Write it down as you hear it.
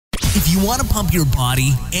If you want to pump your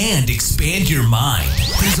body and expand your mind,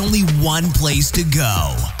 there's only one place to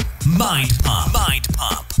go. Mind Pump. Mind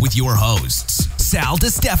Pump with your hosts, Sal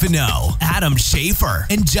DiStefano, Adam Schaefer,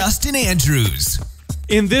 and Justin Andrews.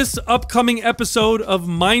 In this upcoming episode of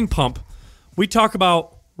Mind Pump, we talk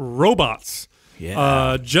about robots.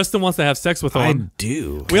 Yeah. Justin wants to have sex with them. I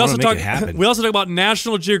do. We also make it happen. We also talk about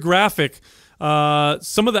National Geographic.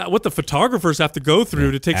 Some of that, what the photographers have to go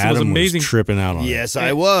through to take some of those amazing. Was tripping out on Yes,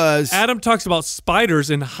 I was. Adam talks about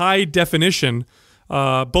spiders in high definition,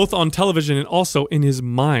 both on television and also in his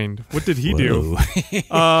mind. What did he do?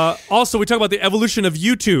 Also, we talk about the evolution of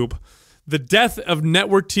YouTube, the death of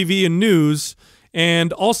network TV and news,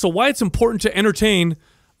 and also why it's important to entertain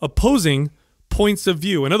opposing points of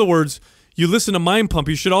view. In other words, you listen to Mind Pump,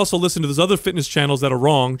 you should also listen to those other fitness channels that are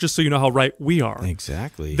wrong, just so you know how right we are.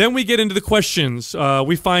 Exactly. Then we get into the questions.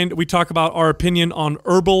 We talk about our opinion on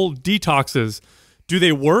herbal detoxes. Do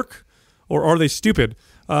they work or are they stupid?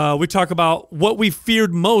 We talk about what we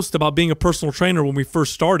feared most about being a personal trainer when we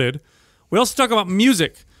first started. We also talk about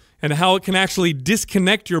music and how it can actually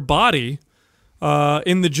disconnect your body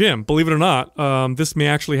in the gym. Believe it or not, this may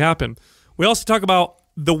actually happen. We also talk about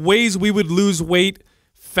the ways we would lose weight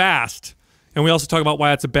fast. And we also talk about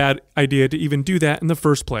why it's a bad idea to even do that in the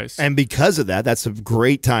first place. And because of that, that's a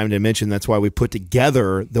great time to mention that's why we put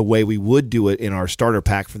together the way we would do it in our starter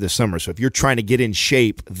pack for this summer. So if you're trying to get in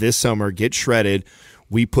shape this summer, get shredded,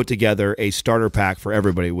 we put together a starter pack for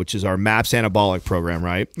everybody, which is our MAPS Anabolic program,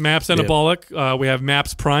 right? MAPS Anabolic. We have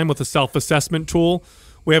MAPS Prime with a self-assessment tool.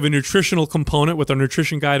 We have a nutritional component with our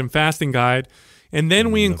nutrition guide and fasting guide. And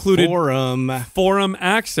then we included forum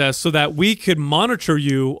access so that we could monitor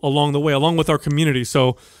you along the way, along with our community.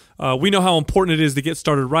 So we know how important it is to get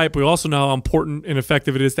started right, but we also know how important and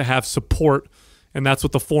effective it is to have support, and that's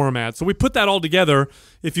what the forum adds. So we put that all together.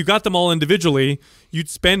 If you got them all individually, you'd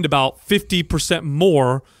spend about 50%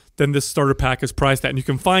 more than this starter pack is priced at, and you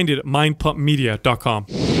can find it at mindpumpmedia.com.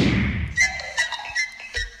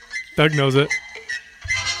 Doug knows it.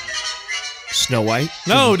 Snow White?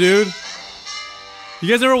 No, dude. You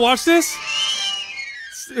guys ever watch this?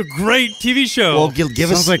 It's a great TV show. Well, give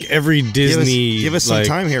us sounds like every Disney. Give us some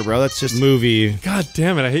time here, bro. That's just movie. God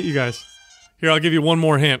damn it! I hate you guys. Here, I'll give you one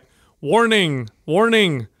more hint. Warning!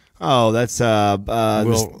 Warning! Oh, that's no,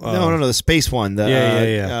 the space one. The,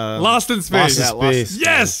 Lost in Space. Lost in Space.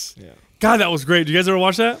 Yes. Yeah. God, that was great. Did you guys ever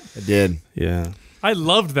watch that? I did. Yeah. I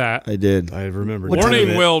loved that. I did. I remember.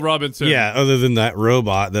 Warning, Will Robinson. Yeah, other than that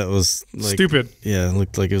robot that was like, stupid. Yeah, it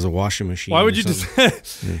looked like it was a washing machine. Why would you just...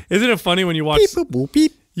 Isn't it funny when you watch... Beep, boop, boop,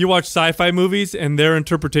 beep. You watch sci-fi movies and their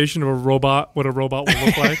interpretation of a robot, what a robot would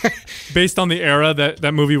look like, based on the era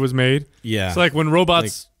that movie was made. Yeah. So like when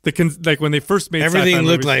robots... Like when they first made everything sci-fi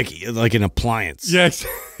looked movies, like an appliance. Yeah,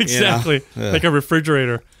 exactly. Yeah. Like a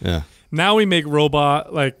refrigerator. Yeah. Now we make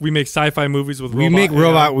we make sci-fi movies with we make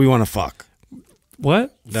robot we want to fuck.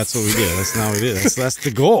 What? That's what we do. That's not what we do. That's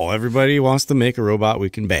the goal. Everybody wants to make a robot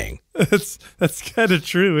we can bang. That's kind of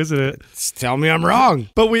true, isn't it? Tell me I'm wrong.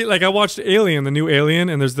 But I watched Alien, the new Alien,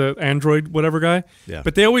 and there's the android whatever guy. Yeah.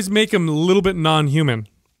 But they always make him a little bit non-human.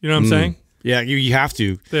 You know what I'm saying? Yeah, you have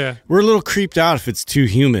to. Yeah. We're a little creeped out if it's too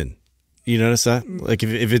human. You notice that? Like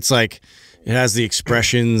if it's like it has the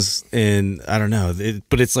expressions and I don't know,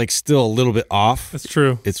 but it's like still a little bit off. That's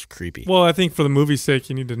true. It's creepy. Well, I think for the movie's sake,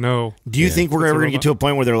 you need to know. Do you think we're ever going to get to a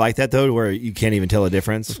point where they're like that though, where you can't even tell a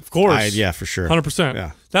difference? Of course. Yeah, for sure. 100%.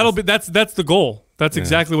 Yeah. That's the goal. That's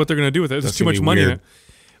exactly what they're going to do with it. There's too much money in it.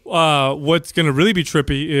 What's going to really be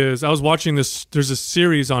trippy is I was watching this. There's a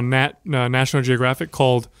series on National Geographic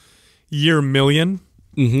called Year Million.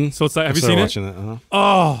 Mm-hmm. So it's like, have you seen it? Watching that, uh-huh.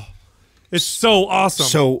 Oh, it's so awesome.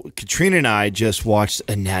 So Katrina and I just watched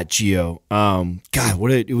a Nat Geo.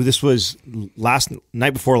 This was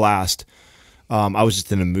night before last. I was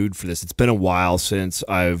just in a mood for this. It's been a while since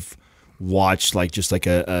I've watched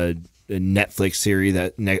a Netflix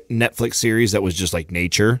series that was just like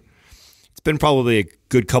nature. It's been probably a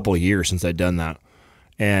good couple of years since I'd done that.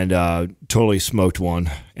 And totally smoked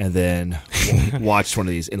one and then watched one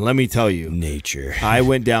of these. And let me tell you, nature. I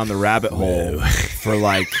went down the rabbit hole for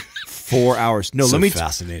like 4 hours. No,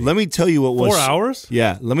 fascinating. Let me tell you what was 4 hours?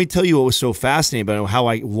 Yeah, let me tell you what was so fascinating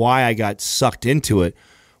about why I got sucked into it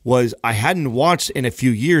was I hadn't watched in a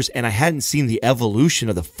few years and I hadn't seen the evolution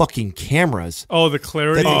of the fucking cameras. Oh, the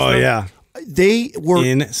clarity. Yeah. They were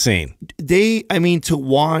insane. To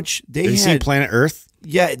watch. Have you seen Planet Earth?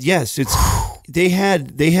 Yeah, yes, it's they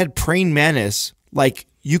had praying mantis, like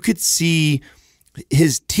you could see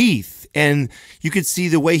his teeth and you could see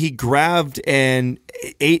the way he grabbed and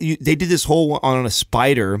ate. They did this whole on a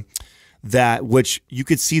spider that which you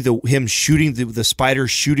could see him shooting the spider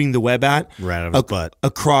shooting the web at right out of his butt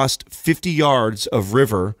across 50 yards of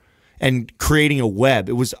river and creating a web.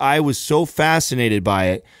 I was so fascinated by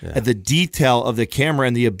it, at the detail of the camera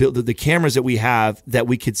and the cameras that we have, that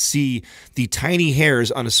we could see the tiny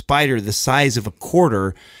hairs on a spider the size of a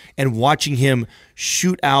quarter, and watching him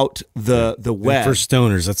shoot out the web. And for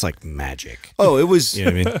stoners, that's like magic. Oh, it was. You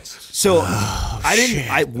know what I mean? So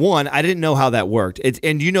I didn't know how that worked.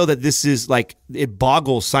 And you know that this is like, it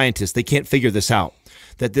boggles scientists. They can't figure this out.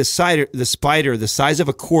 That the spider, the size of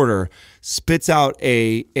a quarter, spits out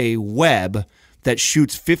a web that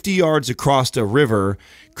shoots 50 yards across a river,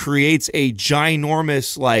 creates a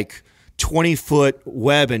ginormous, like 20-foot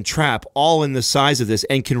web and trap, all in the size of this,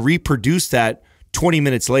 and can reproduce that 20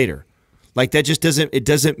 minutes later. Like, that just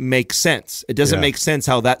doesn't make sense. It doesn't make sense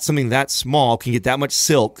how something that small can get that much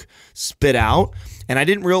silk spit out. And I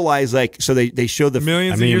didn't realize, like, so they show the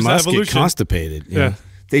millions of years of evolution. Get constipated. Yeah.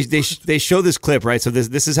 They show this clip, right? So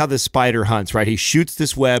this is how the spider hunts, right? He shoots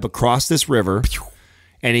this web across this river,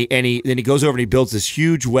 and then he goes over and he builds this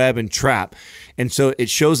huge web and trap. And so it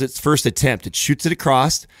shows its first attempt. It shoots it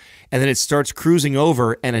across, and then it starts cruising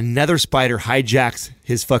over, and another spider hijacks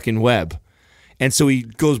his fucking web. And so he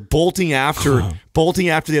goes bolting after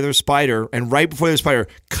the other spider, and right before the other spider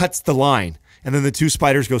cuts the line. And then the two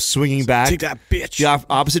spiders go swinging back. Take that, bitch. The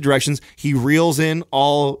opposite directions. He reels in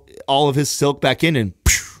all of his silk back in and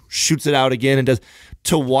shoots it out again. And does,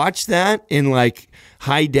 to watch that in like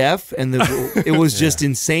high def, and it was just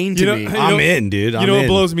insane to me. I'm in, dude. You know what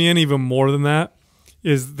blows me in even more than that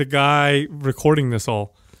is the guy recording this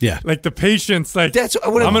all. Yeah, like the patience. Like,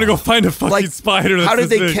 I'm gonna go find a fucking like, spider. How did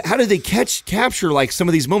they capture like some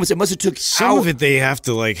of these moments? It must have took some of it. They have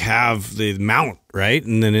to like have the mount right,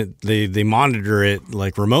 and then they monitor it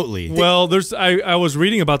like remotely. Well, I was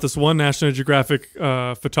reading about this one National Geographic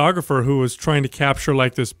photographer who was trying to capture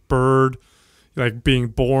like this bird, like being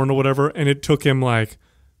born or whatever, and it took him like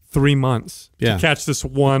 3 months to catch this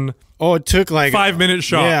one. Oh, it took like 5-minute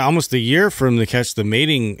shot. Yeah, almost a year for him to catch the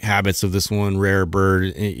mating habits of this one rare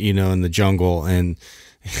bird, you know, in the jungle. And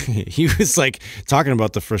he was like talking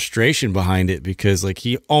about the frustration behind it, because like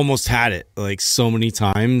he almost had it like so many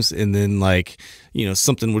times, and then like, you know,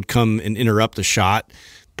 something would come and interrupt the shot.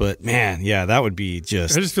 But man, yeah, that would be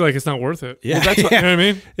just. I just feel like it's not worth it. Yeah, well, that's what, you know what I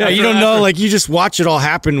mean. Yeah, you don't know. Like, you just watch it all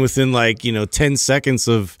happen within like, you know, 10 seconds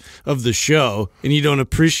of the show, and you don't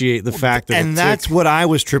appreciate the fact that. And that's what I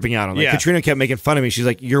was tripping out on. Like, Katrina kept making fun of me. She's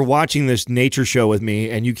like, "You're watching this nature show with me,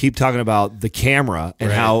 and you keep talking about the camera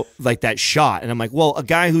and how like that shot." And I'm like, "Well, a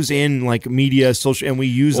guy who's in like media, social, and we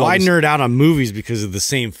use." Well, I nerd out on movies because of the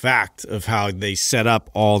same fact of how they set up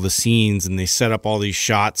all the scenes and they set up all these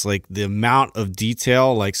shots, like the amount of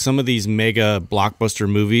detail, like some of these mega blockbuster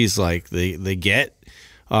movies, like they get,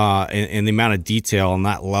 and the amount of detail on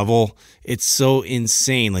that level, it's so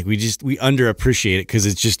insane. Like we underappreciate it because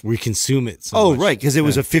it's just, we consume it so much. Right, because it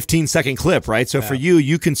was a 15-second clip, right? So for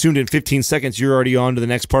you consumed it in 15 seconds, you're already on to the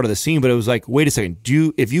next part of the scene. But it was like, wait a second,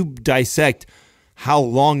 if you dissect how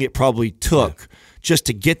long it probably took just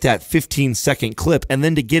to get that 15-second clip, and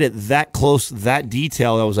then to get it that close, that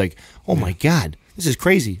detail, I was like, oh my God. This is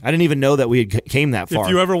crazy. I didn't even know that we had came that far.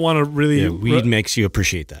 If you ever want to really... weed makes you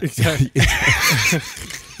appreciate that. Exactly.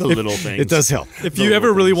 The little things. It does help. If you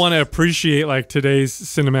ever really want to appreciate like today's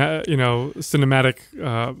cinematic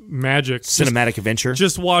magic. Cinematic adventure.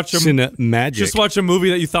 Just watch Just watch a movie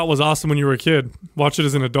that you thought was awesome when you were a kid. Watch it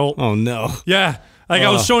as an adult. Oh, no. Yeah. Like I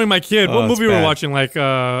was showing my kid. What movie we were watching? Like,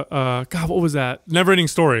 God, what was that? Never-ending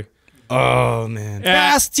Story. Oh, man.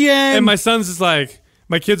 Bastion! And my son's is like,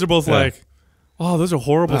 my kids are both like, oh, those are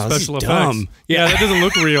horrible special effects. Dumb. Yeah, that doesn't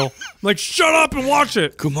look real. I'm like, shut up and watch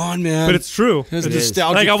it. Come on, man. But it's true. It's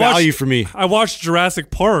nostalgic value for me. I watched Jurassic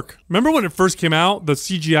Park. Remember when it first came out? The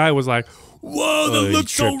CGI was like, whoa, that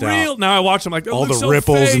looks so real. Now I watch them like, all the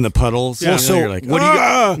ripples and the puddles. Yeah. Well, so you're like, what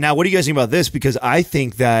do you guys think about this? Because I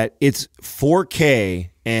think that it's 4K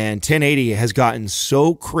and 1080 has gotten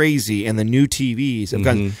so crazy, and the new TVs have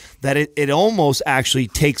gotten that it almost actually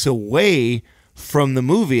takes away from the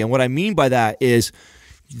movie. And what I mean by that is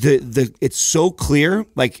it's so clear.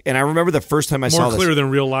 Like, and I remember the first time I saw this. More clear than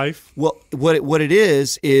real life. Well, what it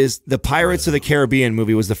is the Pirates of the Caribbean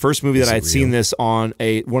movie was the first movie that I had seen this on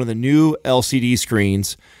one of the new LCD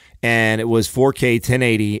screens, and it was 4K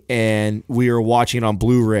 1080, and we were watching it on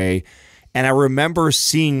Blu-ray. And I remember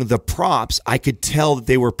seeing the props. I could tell that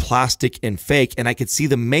they were plastic and fake, and I could see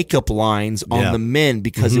the makeup lines on the men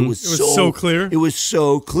because it was so clear. It was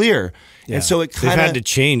so clear. Yeah. And so they've had to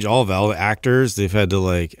change all of the actors. They've had to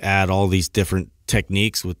like add all these different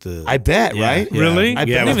techniques with the. I bet, right? Yeah. Really? I I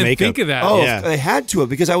didn't even think of that. Oh, they had to have,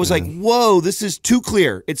 because I was like, whoa, this is too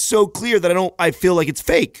clear. It's so clear that I feel like it's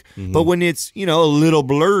fake. But when it's, a little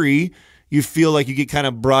blurry, you feel like you get kind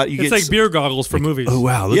of brought. It's like beer goggles for movies. Oh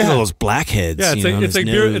wow! Look at all those blackheads. Yeah, it's like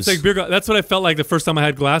beer. It's like beer. That's what I felt like the first time I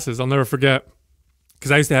had glasses. I'll never forget,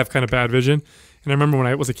 because I used to have kind of bad vision, and I remember when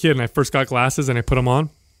I was a kid and I first got glasses and I put them on,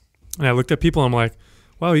 and I looked at people and I'm like,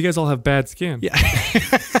 wow, you guys all have bad skin. Yeah.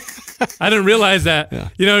 I didn't realize that. Yeah.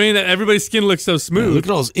 You know what I mean? That everybody's skin looks so smooth. Yeah, look at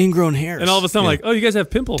all those ingrown hairs. And all of a sudden, I'm like, oh, you guys have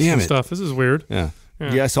pimples Damn and it. stuff. This is weird.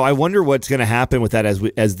 Yeah. So I wonder what's going to happen with that as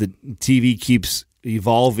the TV keeps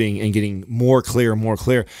evolving and getting more clear and more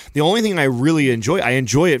clear. The only thing I really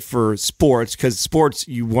enjoy it for sports, because sports,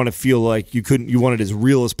 you want to feel like you want it as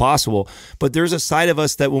real as possible. But there's a side of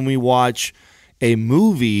us that when we watch a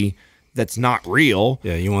movie that's not real.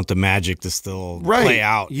 Yeah, you want the magic to still play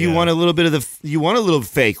out. You want a little bit of you want a little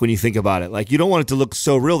fake when you think about it. Like, you don't want it to look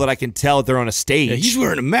so real that I can tell that they're on a stage. Yeah, he's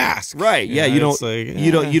wearing a mask. Right. Yeah, you don't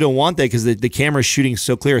you don't want that, because the camera's shooting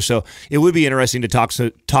so clear. So it would be interesting to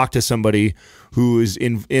talk to somebody who is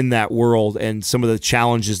in that world and some of the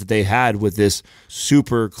challenges that they had with this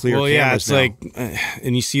super clear cameras. Yeah, it's now. like,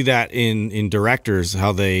 and you see that in directors,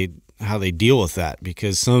 how they deal with that,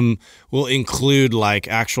 because some will include like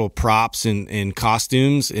actual props and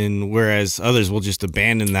costumes, and whereas others will just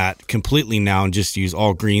abandon that completely now and just use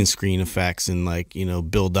all green screen effects and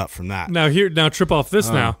build up from that. Now trip off this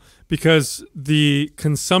now, because the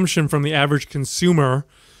consumption from the average consumer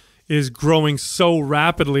is growing so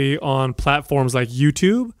rapidly on platforms like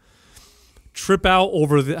YouTube. Trip out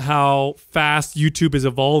over how fast YouTube is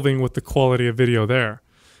evolving with the quality of video there.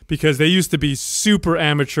 Because they used to be super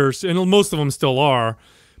amateur, and most of them still are,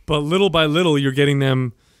 but little by little,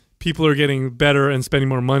 people are getting better and spending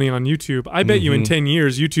more money on YouTube. I bet you in 10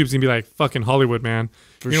 years, YouTube's going to be like fucking Hollywood, man.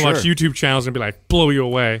 You're going to watch YouTube channels and be like, blow you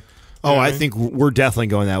away. Oh, I think we're definitely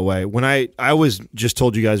going that way. When I was just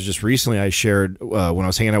told you guys just recently, I shared when I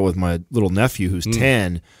was hanging out with my little nephew who's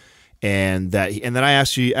 10, and then I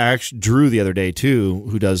actually Drew the other day too,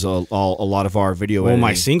 who does a lot of our video editing.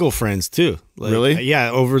 My single friends too. Really? Yeah,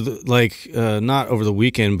 over the not over the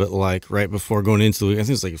weekend, but like right before going into the weekend. I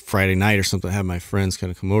think it's like Friday night or something. I had my friends kind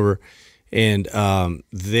of come over, and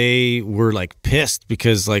they were like pissed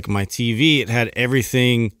because like my TV, it had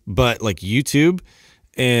everything but like YouTube.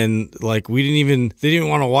 And like they didn't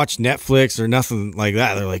want to watch Netflix or nothing like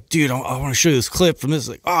that. They're like, dude, I want to show you this clip from this.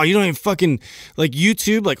 Like, oh, you don't even fucking like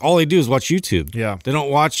YouTube. Like, all they do is watch YouTube. Yeah, they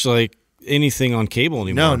don't watch like anything on cable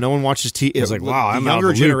anymore. No one watches TV. It's like, wow, I'm the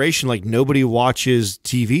younger generation. Like, nobody watches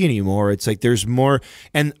TV anymore. It's like there's more.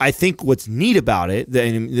 And I think what's neat about it,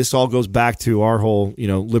 and this all goes back to our whole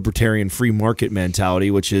libertarian free market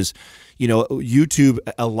mentality, which is YouTube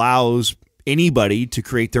allows anybody to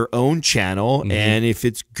create their own channel, and if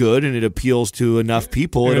it's good and it appeals to enough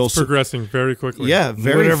people, it's progressing very quickly. Yeah,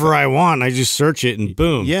 whatever I want, I just search it and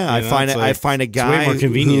boom. Yeah, I find a guy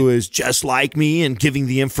who is just like me and giving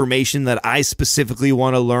the information that I specifically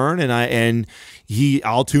want to learn, and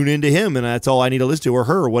I'll tune into him, and that's all I need to listen to, or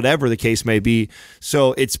her, or whatever the case may be.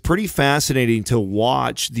 So it's pretty fascinating to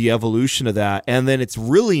watch the evolution of that, and then it's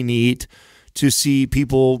really neat to see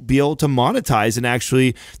people be able to monetize, and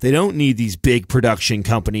actually they don't need these big production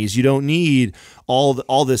companies. You don't need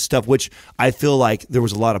all this stuff, which I feel like there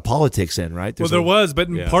was a lot of politics in, right? There was, but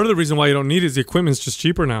part of the reason why you don't need it is the equipment's just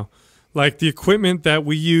cheaper now. Like the equipment that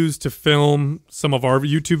we use to film some of our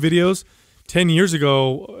YouTube videos, 10 years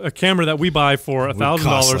ago, a camera that we buy for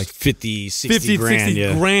 $1,000, like 50, 60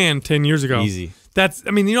 grand 10 years ago. Easy. That's,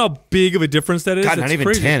 I mean, you know how big of a difference that is? God, not even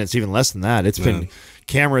crazy. 10. It's even less than that. It's been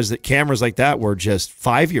cameras like that were just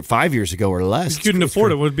 5 years ago or less. You couldn't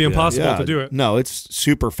afford it. It would be impossible to do it. No, it's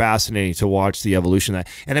super fascinating to watch the evolution of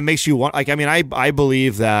that. And it makes you want, like, I mean, I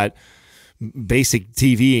believe that basic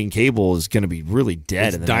TV and cable is going to be really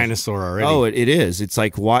dead. It's dinosaur already. Oh, it is. It's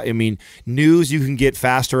like, why? I mean, news you can get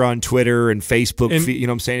faster on Twitter and Facebook. And you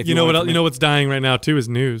know what I'm saying? You know what's dying right now too is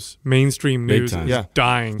news. Mainstream news is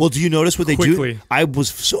dying. Well, do you notice what quickly. They do? I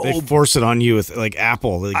was they force it on you with like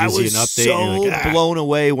Apple. That gives you an update. I was so blown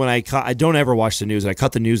away when I don't ever watch the news. I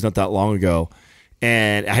cut the news not that long ago,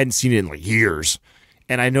 and I hadn't seen it in like years.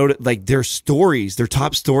 And I noticed, like, their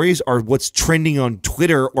top stories are what's trending on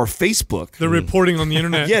Twitter or Facebook. They're reporting on the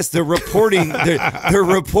internet. Yes, they're reporting. They're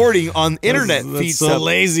reporting on internet feeds. So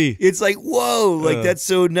lazy. It's like, whoa, like that's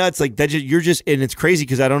so nuts. Like that, you're just, and it's crazy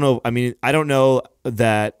because I don't know. I mean, I don't know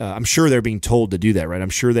that I'm sure they're being told to do that, right? I'm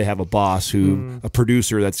sure they have a boss a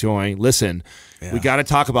producer that's going, listen, we got to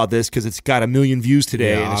talk about this because it's got 1 million views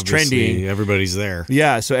today and it's trending. Everybody's there.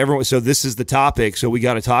 Yeah, so this is the topic, so we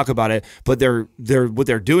got to talk about it. But what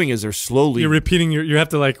they're doing is they're slowly repeating you have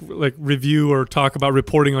to like review or talk about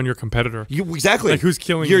reporting on your competitor. Exactly. Like who's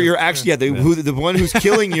killing you're actually the one who's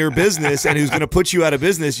killing your business and who's going to put you out of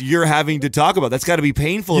business. You're having to talk about. That's got to be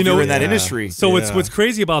painful if you're in that industry. So what's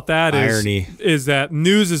crazy about that is that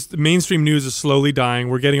mainstream news is slowly dying.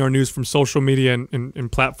 We're getting our news from social media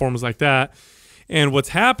and platforms like that. And what's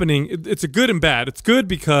happening, it's a good and bad. It's good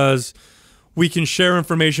because we can share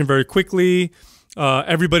information very quickly.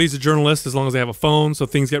 Everybody's a journalist as long as they have a phone, so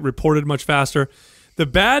things get reported much faster. The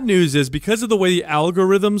bad news is because of the way the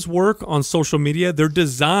algorithms work on social media, they're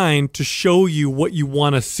designed to show you what you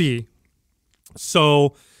want to see.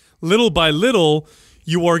 So little by little,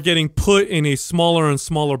 you are getting put in a smaller and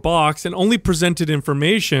smaller box and only presented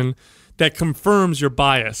information that confirms your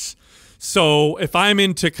bias. So if I'm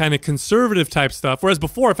into kind of conservative type stuff, whereas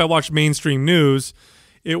before if I watched mainstream news,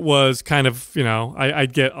 it was kind of,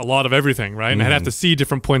 I'd get a lot of everything, right? And I'd have to see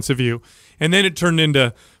different points of view. And then it turned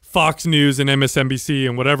into Fox News and MSNBC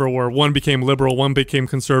and whatever, where one became liberal, one became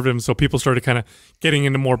conservative, and so people started kind of getting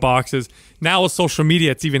into more boxes. Now with social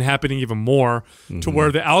media, it's even happening even more to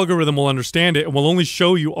where the algorithm will understand it and will only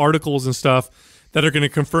show you articles and stuff that are going to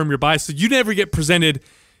confirm your bias. So you never get presented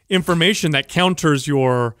information that counters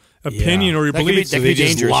your opinion or your beliefs. That could be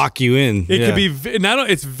just lock you in. It could be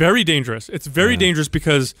it's very dangerous. It's very dangerous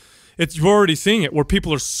because you're already seeing it where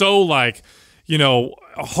people are so like,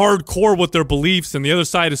 hardcore with their beliefs, and the other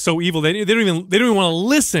side is so evil they don't even want to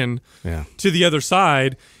listen to the other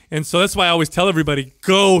side. And so that's why I always tell everybody,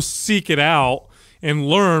 go seek it out and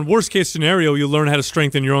learn. Worst case scenario, you'll learn how to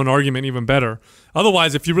strengthen your own argument even better.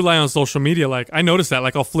 Otherwise, if you rely on social media, like I notice that,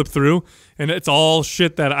 like I'll flip through and it's all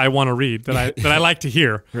shit that I want to read, that I like to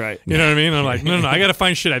hear. Right. You know what I mean? I'm like, no, I got to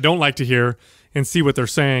find shit I don't like to hear and see what they're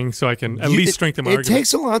saying so I can at least strengthen my argument. It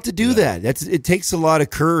takes a lot to do that. It takes a lot of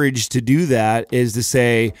courage to do that, is to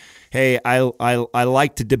say, hey, I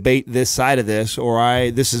like to debate this side of this, or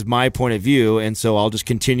this is my point of view, and so I'll just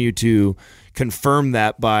continue to confirm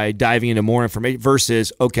that by diving into more information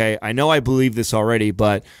versus, okay, I know I believe this already,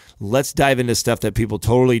 but let's dive into stuff that people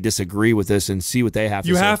totally disagree with this and see what they have to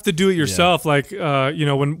say. You have to do it yourself. Like,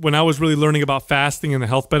 when I was really learning about fasting and the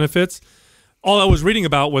health benefits, all I was reading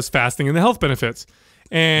about was fasting and the health benefits.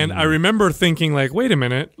 And I remember thinking, like, wait a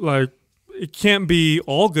minute, like, it can't be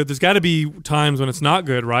all good. There's got to be times when it's not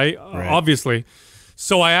good, right? Obviously.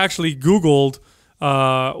 So I actually Googled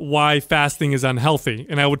why fasting is unhealthy.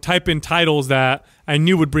 And I would type in titles that I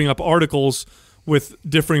knew would bring up articles with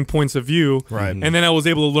differing points of view. Right. And then I was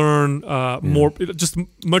able to learn more, just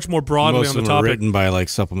much more broadly on the topic. Most of them are written by like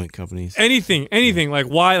supplement companies. Anything, like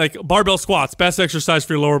why, like barbell squats, best exercise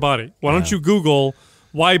for your lower body. Why don't you Google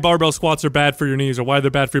why barbell squats are bad for your knees or why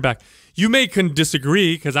they're bad for your back? You may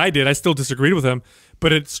disagree, because I still disagreed with him,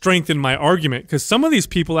 but it strengthened my argument, because some of these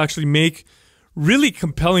people actually make really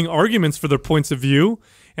compelling arguments for their points of view,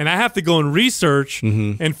 and I have to go and research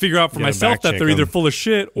and figure out for myself that they're either full of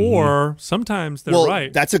shit or sometimes they're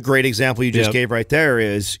right. That's a great example you just gave right there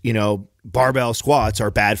is, barbell squats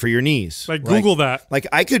are bad for your knees. Like Google that. Like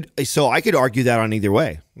I could argue that on either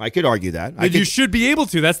way. I could argue that. You should be able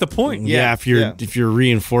to. That's the point. Yeah, if you're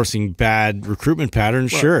reinforcing bad recruitment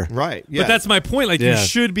patterns, sure. Right. Yeah. But that's my point. Like you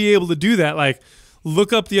should be able to do that. Like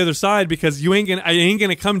look up the other side, because I ain't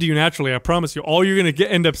gonna come to you naturally. I promise you. All you're gonna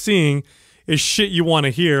end up seeing is shit you want to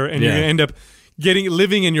hear, and you're gonna end up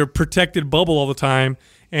living in your protected bubble all the time.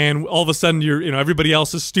 And all of a sudden, everybody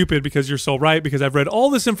else is stupid because you're so right, because I've read all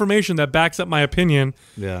this information that backs up my opinion.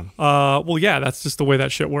 Yeah. That's just the way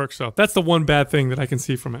that shit works. So that's the one bad thing that I can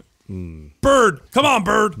see from it. Bird. Come on,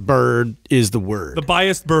 Bird. Bird is the word. The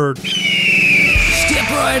biased bird. Step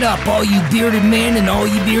right up, all you bearded men and all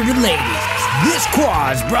you bearded ladies. This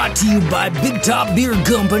quad is brought to you by Big Top Beard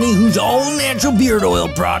Company, whose all-natural beard oil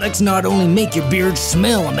products not only make your beard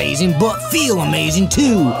smell amazing, but feel amazing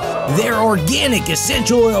too. Their organic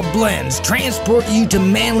essential oil blends transport you to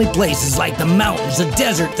manly places like the mountains, the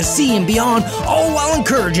desert, the sea, and beyond, all while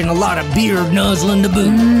encouraging a lot of beard nuzzling to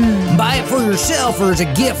boot. Buy it for yourself or as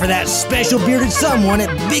a gift for that special bearded someone at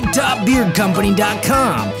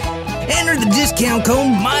BigTopBeardCompany.com. Enter the discount code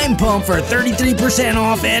MINDPUMP for 33%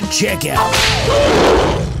 off at checkout.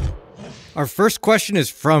 Our first question is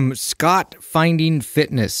from Scott Finding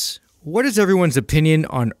Fitness. What is everyone's opinion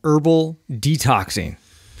on herbal detoxing?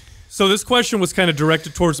 So this question was kind of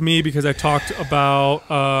directed towards me because I talked about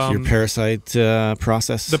your parasite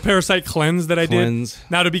process. The parasite cleanse that I did.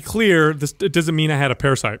 Now, to be clear, it doesn't mean I had a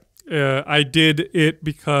parasite. I did it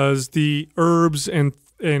because the herbs and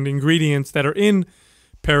ingredients that are in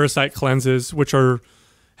parasite cleanses, which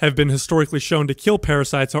have been historically shown to kill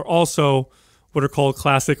parasites, are also what are called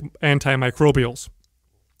classic antimicrobials.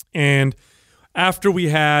 And after we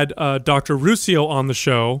had Dr. Ruscio on the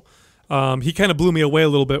show, he kind of blew me away a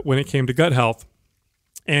little bit when it came to gut health.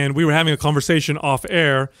 And we were having a conversation off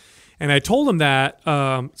air, and I told him that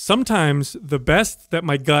sometimes the best that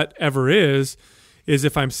my gut ever is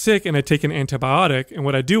if I'm sick and I take an antibiotic. And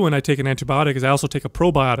what I do when I take an antibiotic is I also take a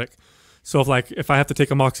probiotic. So if I have to take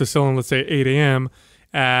amoxicillin, let's say 8 a.m.,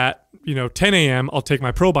 at 10 a.m., I'll take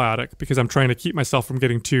my probiotic because I'm trying to keep myself from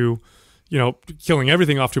getting too, killing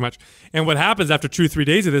everything off too much. And what happens after 2-3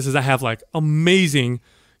 days of this is I have like amazing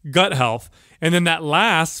gut health. And then that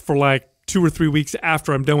lasts for like 2 or 3 weeks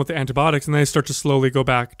after I'm done with the antibiotics, and then I start to slowly go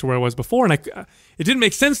back to where I was before. And it didn't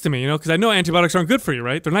make sense to me, because I know antibiotics aren't good for you,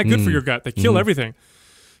 right? They're not good for your gut. They kill everything.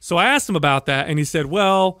 So I asked him about that, and he said,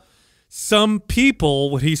 well, some people,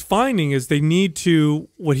 what he's finding is they need to,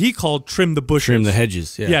 what he called, trim the bushes. Trim the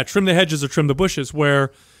hedges, yeah. Yeah, trim the hedges or trim the bushes,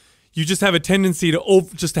 where you just have a tendency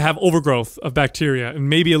to have overgrowth of bacteria and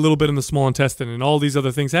maybe a little bit in the small intestine and all these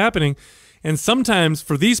other things happening. And sometimes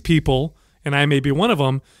for these people, and I may be one of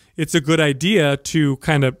them, it's a good idea to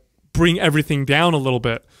kind of bring everything down a little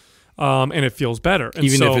bit, and it feels better. And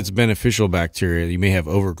even if it's beneficial bacteria, you may have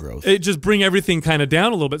overgrowth. It just bring everything kind of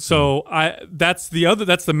down a little bit. So that's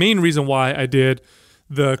the main reason why I did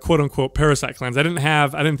the quote unquote parasite cleanse. I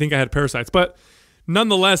didn't think I had parasites, but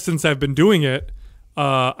nonetheless, since I've been doing it,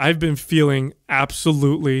 I've been feeling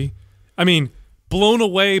absolutely, blown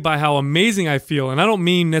away by how amazing I feel. And I don't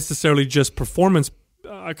mean necessarily just performance,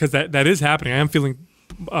 because that is happening. I am feeling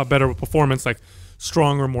better with performance, like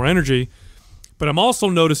stronger, more energy. But I'm also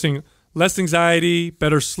noticing less anxiety,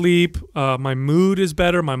 better sleep. My mood is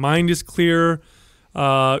better. My mind is clearer.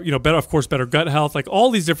 Better, of course, better gut health. Like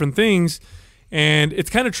all these different things, and it's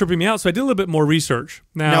kind of tripping me out. So I did a little bit more research.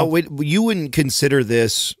 Now, you wouldn't consider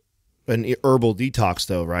this an herbal detox,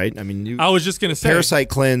 though, right? I was just going to say parasite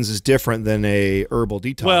cleanse is different than a herbal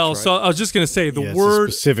detox. Well, right? so I was just going to say it's a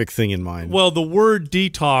specific thing in mind. Well, the word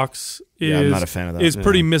detox I'm not a fan of that. Is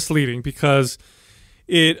pretty misleading because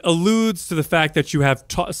it alludes to the fact that you have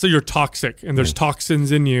so you're toxic and there's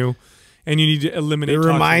toxins in you, and you need to eliminate. It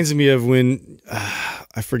toxins. Reminds me of when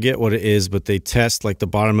I forget what it is, but they test like the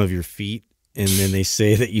bottom of your feet, and then they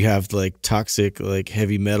say that you have like toxic, like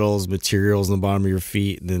heavy metals, materials in the bottom of your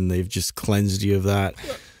feet, and then they've just cleansed you of that.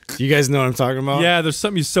 Do you guys know what I'm talking about? Yeah, there's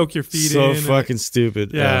something you soak your feet in. So fucking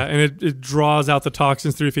stupid. Yeah, and it draws out the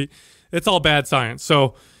toxins through your feet. It's all bad science.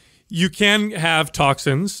 So you can have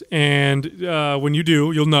toxins, and when you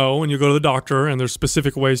do, you'll know, and you'll go to the doctor, and there's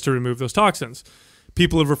specific ways to remove those toxins.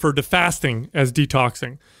 People have referred to fasting as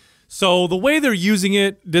detoxing. So the way they're using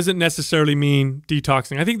it doesn't necessarily mean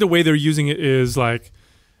detoxing. I think the way they're using it is like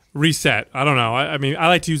reset. I don't know. I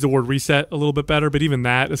like to use the word reset a little bit better, but even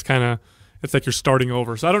that is kind of, it's like you're starting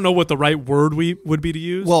over. So I don't know what the right word would be to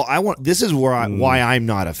use. Well, this is why I'm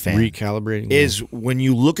not a fan. Recalibrating. Is when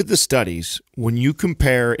you look at the studies, when you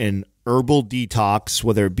compare an herbal detox,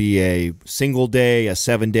 whether it be a single day, a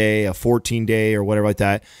 7-day, a 14-day, or whatever like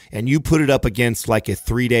that, and you put it up against like a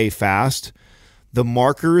 3-day fast, the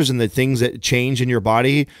markers and the things that change in your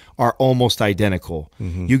body are almost identical.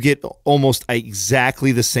 You get almost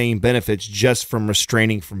exactly the same benefits just from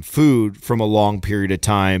restraining from food from a long period of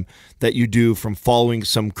time that you do from following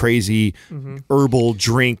some crazy herbal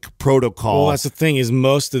drink protocol. Well, that's the thing, is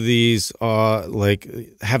most of these like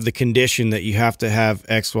have the condition that you have to have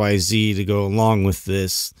XYZ to go along with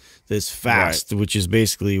this fast, which is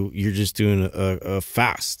basically you're just doing a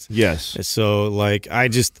fast. Yes. So like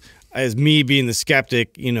as me being the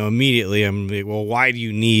skeptic, immediately I'm like, well, why do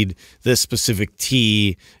you need this specific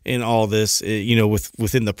tea and all this,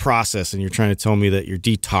 within the process? And you're trying to tell me that you're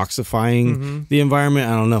detoxifying the environment?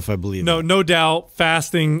 I don't know if I believe that. No doubt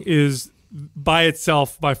fasting is by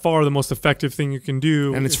itself by far the most effective thing you can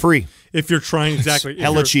do. And it's free. If you're trying, exactly.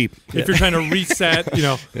 Hella cheap. If you're trying to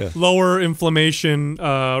reset, lower inflammation,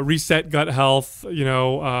 reset gut health,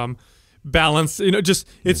 balance,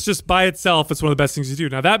 it's just by itself, it's one of the best things to do.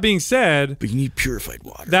 Now, that being said, but you need purified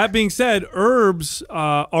water. That being said, herbs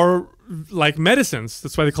are like medicines.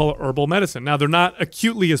 That's why they call it herbal medicine. Now, they're not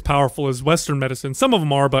acutely as powerful as Western medicine. Some of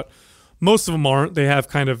them are, but most of them aren't. They have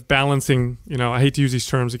kind of balancing, I hate to use these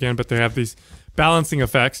terms again, but they have these balancing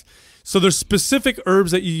effects. So there's specific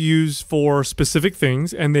herbs that you use for specific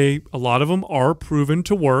things, and a lot of them are proven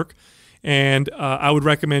to work. And I would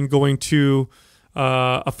recommend going to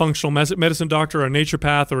a functional medicine doctor, a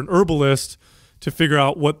naturopath, or an herbalist to figure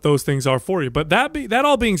out what those things are for you. But that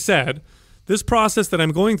all being said, this process that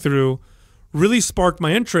I'm going through really sparked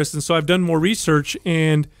my interest. And so I've done more research,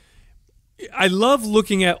 and I love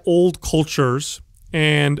looking at old cultures,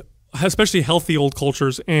 and especially healthy old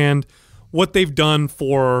cultures, and what they've done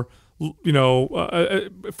for,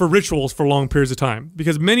 for rituals for long periods of time.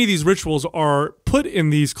 Because many of these rituals are put in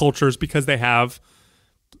these cultures because they have,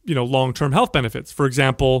 long-term health benefits. For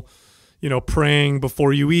example, praying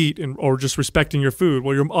before you eat, or just respecting your food.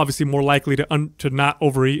 Well, you're obviously more likely to not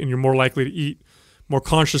overeat, and you're more likely to eat more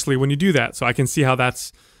consciously when you do that. So I can see how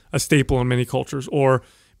that's a staple in many cultures. Or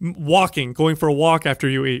walking, going for a walk after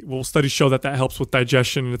you eat. Well, studies show that helps with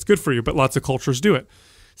digestion and it's good for you, but lots of cultures do it.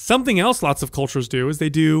 Something else lots of cultures do is they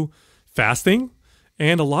do fasting,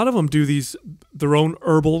 and a lot of them do their own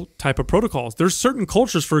herbal type of protocols. There's certain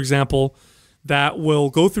cultures, for example, that will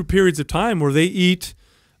go through periods of time where they eat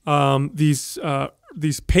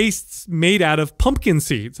these pastes made out of pumpkin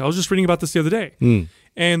seeds. I was just reading about this the other day.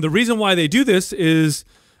 And the reason why they do this is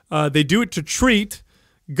they do it to treat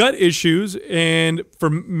gut issues, and for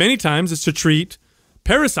many times it's to treat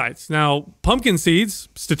parasites. Now, pumpkin seeds,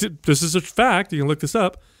 this is a fact, you can look this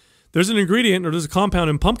up, there's an ingredient or there's a compound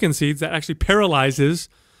in pumpkin seeds that actually paralyzes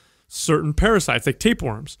certain parasites, like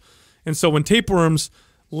tapeworms. And so when tapeworms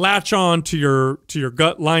latch on to your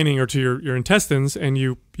gut lining or to your intestines, and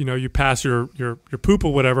you pass your poop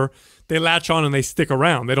or whatever, they latch on and they stick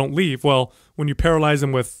around. They don't leave. Well, when you paralyze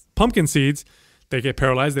them with pumpkin seeds, they get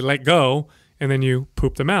paralyzed, they let go, and then you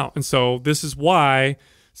poop them out. And so this is why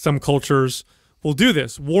some cultures will do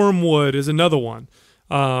this. Wormwood is another one.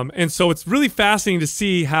 And so it's really fascinating to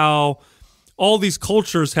see how all these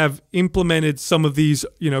cultures have implemented some of these,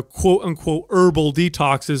 quote unquote herbal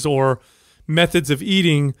detoxes or methods of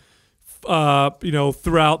eating,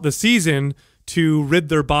 throughout the season to rid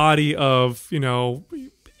their body of,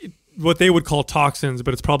 what they would call toxins,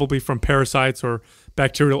 but it's probably from parasites or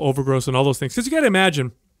bacterial overgrowth and all those things. Because you got to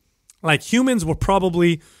imagine, like, humans were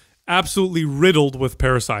probably absolutely riddled with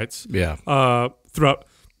parasites. Yeah. Throughout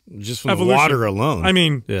just from evolution. Water alone. I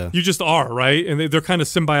mean, you just are, right? And they're kind of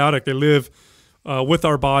symbiotic. They live with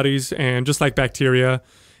our bodies, and just like bacteria.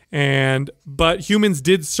 But humans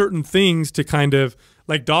did certain things to kind of,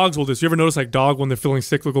 like dogs will do this. You ever notice, like, dog, when they're feeling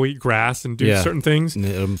sick, they'll go eat grass and do certain things?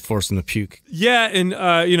 And force them to puke. Yeah,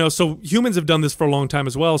 and so humans have done this for a long time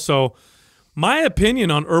as well. So my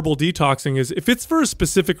opinion on herbal detoxing is, if it's for a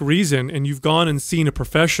specific reason and you've gone and seen a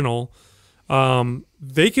professional,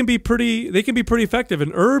 they can be pretty effective.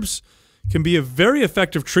 And herbs can be a very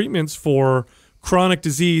effective treatments for chronic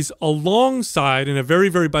disease, alongside, and a very,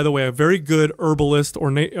 very, by the way, a very good herbalist or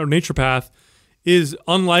naturopath is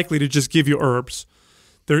unlikely to just give you herbs.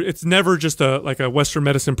 It's never just a Western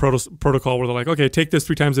medicine protocol where they're like, okay, take this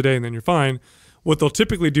 3 times a day and then you're fine. What they'll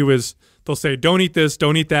typically do is they'll say, don't eat this,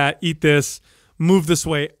 don't eat that, eat this, move this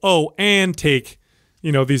way. Oh, and take,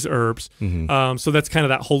 these herbs. Mm-hmm. So that's kind of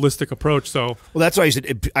that holistic approach. So, well, that's why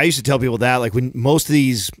I used to tell people that, like, when most of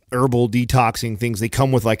these herbal detoxing things, they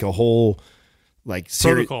come with like a whole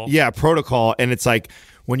protocol. Protocol. And it's like,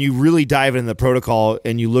 when you really dive into the protocol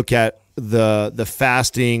and you look at the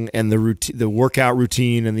fasting and the workout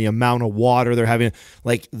routine and the amount of water they're having,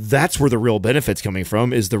 like, that's where the real benefit's coming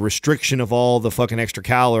from, is the restriction of all the fucking extra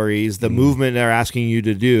calories, the movement they're asking you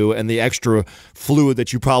to do, and the extra fluid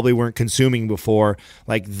that you probably weren't consuming before.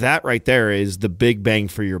 Like, that right there is the big bang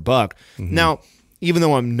for your buck. Now, even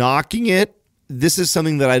though I'm knocking it, this is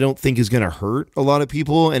something that I don't think is going to hurt a lot of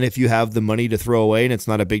people. And if you have the money to throw away and it's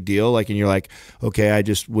not a big deal, like, and you're like, okay, I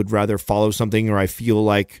just would rather follow something, or I feel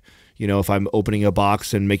like, if I'm opening a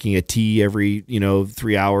box and making a tea every,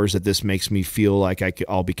 3 hours, that this makes me feel like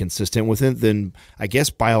I'll be consistent with it, then I guess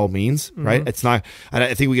by all means, right? It's not,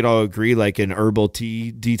 I think we could all agree, like, an herbal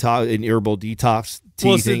detox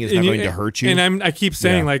thing is not going to hurt you. And I keep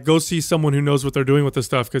saying, like, go see someone who knows what they're doing with this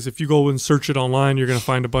stuff, because if you go and search it online, you're going to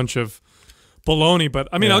find a bunch of baloney. But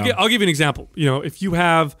I mean, I'll give you an example. If you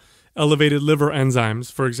have elevated liver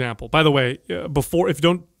enzymes, for example, by the way,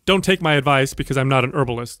 don't take my advice, because I'm not an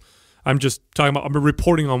herbalist. I'm I'm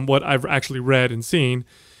reporting on what I've actually read and seen.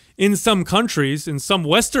 In some countries, in some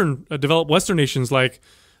developed Western nations, like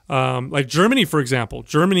Germany, for example,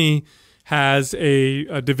 Germany has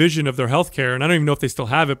a division of their healthcare, and I don't even know if they still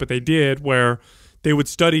have it, but they did, where they would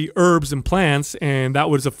study herbs and plants, and that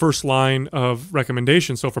was the first line of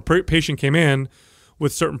recommendation. So if a patient came in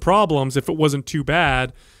with certain problems, if it wasn't too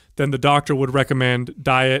bad, then the doctor would recommend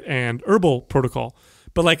diet and herbal protocol.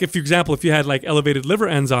 But, like, for example, if you had, like, elevated liver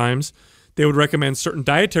enzymes, they would recommend certain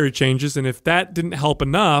dietary changes. And if that didn't help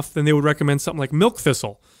enough, then they would recommend something like milk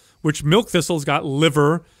thistle, which milk thistle's got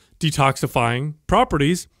liver detoxifying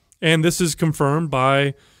properties. And this is confirmed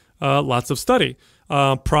by lots of study.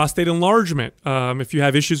 prostate enlargement. If you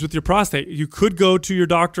have issues with your prostate, you could go to your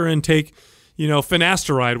doctor and take,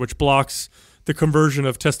 finasteride, which blocks the conversion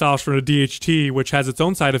of testosterone to DHT, which has its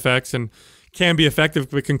own side effects and can be effective,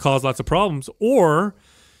 but can cause lots of problems. Or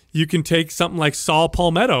you can take something like saw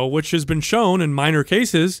palmetto, which has been shown in minor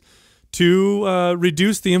cases to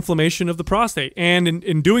reduce the inflammation of the prostate, and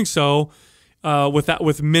in doing so,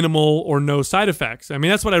 with minimal or no side effects. I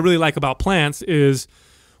mean, that's what I really like about plants is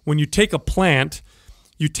when you take a plant,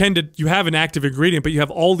 you have an active ingredient, but you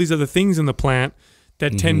have all these other things in the plant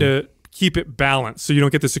that tend to keep it balanced, so you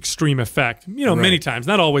don't get this extreme effect. Many times,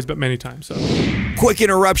 not always, but many times. So. Quick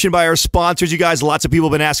interruption by our sponsors. You guys, lots of people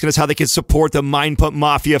have been asking us how they can support the Mind Pump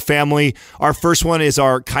Mafia family. Our first one is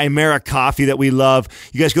our Chimera coffee that we love.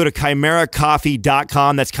 You guys go to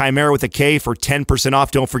chimeracoffee.com. That's Chimera with a K for 10%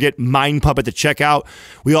 off. Don't forget Mind Pump at the checkout.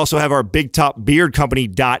 We also have our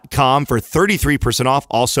BigTopBeardCompany.com for 33% off.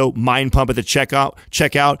 Also, Mind Pump at the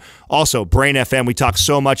checkout. Also, Brain FM. We talk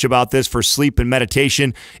so much about this for sleep and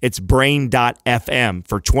meditation. It's brain.fm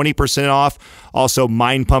for 20% off. Also,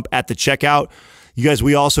 Mind Pump at the checkout. You guys,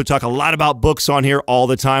 we also talk a lot about books on here all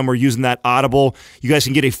the time. We're using that Audible. You guys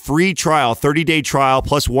can get a free trial, 30-day trial,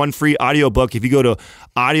 plus one free audiobook if you go to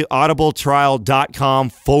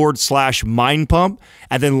audibletrial.com/Mind Pump.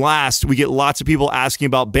 And then last, we get lots of people asking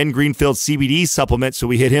about Ben Greenfield's CBD supplement, so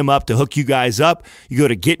we hit him up to hook you guys up. You go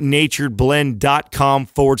to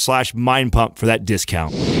getnaturedblend.com/Mind Pump for that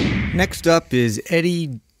discount. Next up is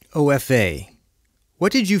Eddie OFA.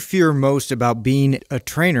 What did you fear most about being a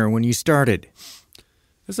trainer when you started?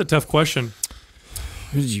 That's a tough question.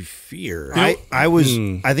 What did you fear? I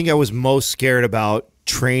think I was most scared about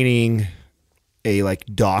training a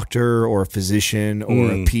doctor or a physician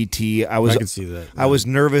or a PT. I can see that. I was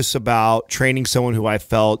nervous about training someone who I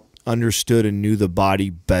felt understood and knew the body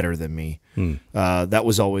better than me. That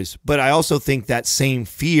was always. But I also think that same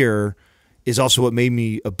fear is also what made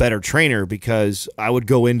me a better trainer, because I would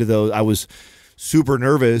go into those. I was super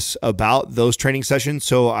nervous about those training sessions,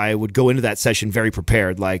 so I would go into that session very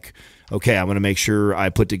prepared. Like, okay, I'm going to make sure I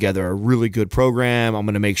put together a really good program. I'm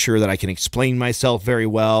going to make sure that I can explain myself very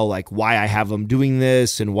well, like why I have them doing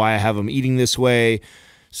this and why I have them eating this way.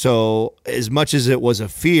 So as much as it was a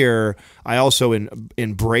fear, I also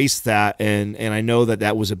embraced that, and I know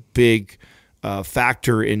that was a big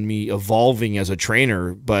factor in me evolving as a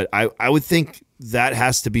trainer. But I would think that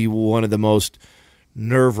has to be one of the most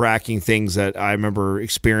nerve-wracking things that I remember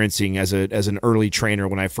experiencing as an early trainer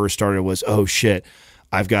when I first started was, oh shit,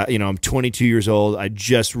 I've got, I'm 22 years old. I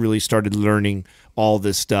just really started learning all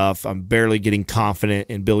this stuff. I'm barely getting confident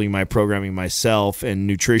in building my programming myself and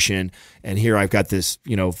nutrition. And here I've got this,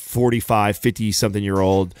 45,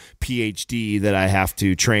 50-something-year-old PhD that I have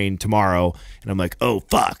to train tomorrow. And I'm like, oh,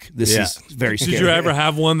 fuck, this is very scary. Did you ever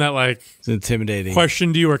have one that it's intimidating,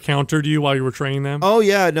 questioned you or countered you while you were training them? Oh,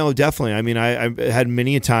 yeah, no, definitely. I mean, I had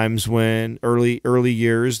many times when early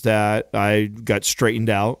years that I got straightened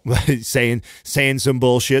out saying some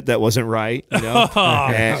bullshit that wasn't right,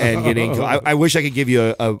 and getting. I wish I could give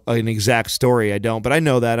you an exact story. I don't, but I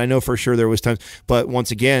know that. I know for sure there was times. But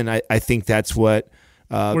once again, I think that's what.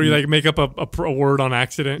 Where you make up a word on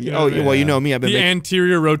accident. Well, you know me. I've been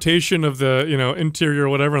anterior rotation of the interior or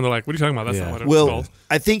whatever, and they're like, "What are you talking about? That's not what it's called."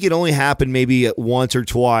 I think it only happened maybe once or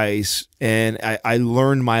twice, and I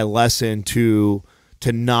learned my lesson to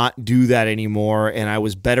not do that anymore, and I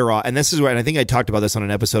was better off. And this is where, and I think I talked about this on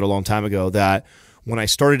an episode a long time ago, that when I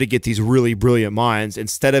started to get these really brilliant minds,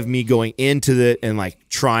 instead of me going into it and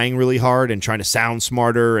trying really hard and trying to sound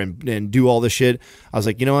smarter and do all this shit, I was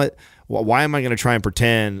like, you know what? Why am I going to try and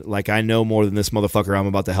pretend like I know more than this motherfucker I'm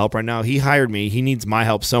about to help right now? He hired me. He needs my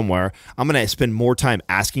help somewhere. I'm going to spend more time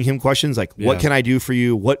asking him questions like, what can I do for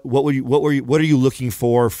you? What are you looking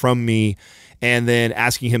for from me? And then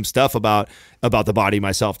asking him stuff about the body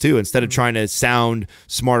myself too. Instead of trying to sound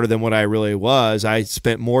smarter than what I really was, I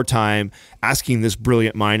spent more time asking this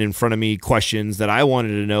brilliant mind in front of me questions that I wanted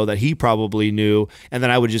to know that he probably knew. And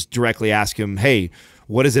then I would just directly ask him, hey,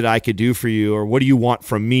 what is it I could do for you? Or what do you want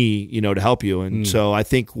from me, to help you? And so I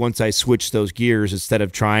think once I switched those gears, instead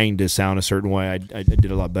of trying to sound a certain way, I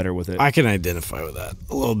did a lot better with it. I can identify with that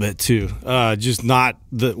a little bit too. Just not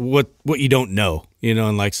what you don't know,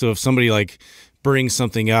 and so if somebody brings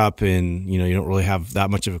something up and, you don't really have that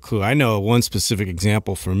much of a clue. I know one specific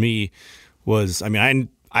example for me was,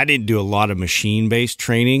 I didn't do a lot of machine-based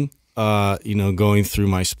training, going through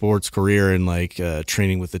my sports career and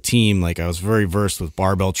training with the team. I was very versed with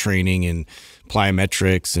barbell training and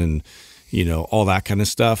plyometrics and, all that kind of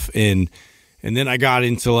stuff. And then I got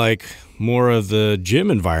into more of the gym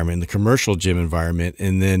environment, the commercial gym environment.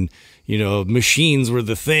 And then, machines were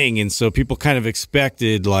the thing. And so people kind of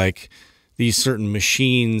expected like these certain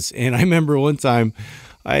machines. And I remember one time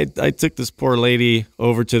I took this poor lady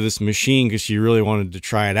over to this machine because she really wanted to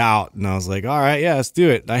try it out. And I was like, all right, yeah, let's do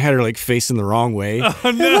it. And I had her like facing the wrong way. Oh, no.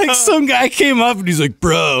 And like some guy came up and he's like,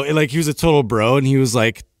 bro. And like he was a total bro. And he was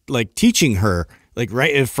like teaching her like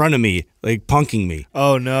right in front of me, like punking me.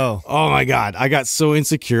 Oh, no. Oh, my God. I got so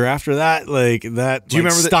insecure after that. Like that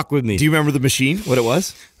stuck with me. Do you remember the machine, what it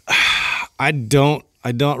was? I don't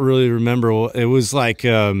really remember. It was like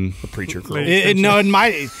a preacher curl. No, in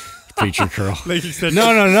my preacher curl. No. It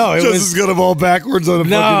Just got them all backwards on a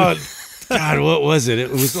fucking. God, what was it? It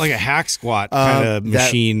was like a hack squat kind of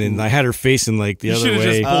machine, and I had her facing like the other way. You should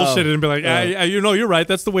have just bullshitted and be like, you're right.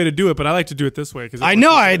 That's the way to do it, but I like to do it this way. I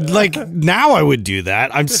know. Now I would do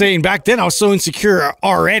that. I'm saying back then I was so insecure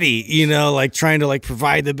already, like trying to like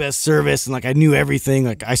provide the best service, and like I knew everything.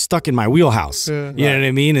 Like I stuck in my wheelhouse. You know what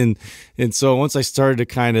I mean? And so once I started to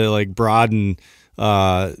kind of like broaden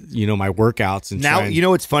my workouts and now,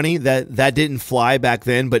 it's funny that didn't fly back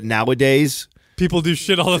then, but nowadays people do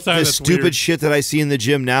shit all the time. The that's stupid weird. shit that I see in the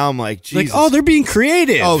gym now, I'm like, Jesus. Like, they're being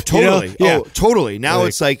creative. Oh, totally. Yeah. Oh, totally. Now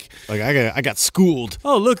it's like I got schooled.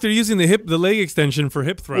 Oh, look, they're using the leg extension for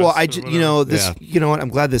hip thrusts. Well, you know what? I'm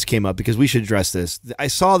glad this came up because we should address this. I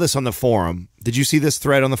saw this on the forum. Did you see this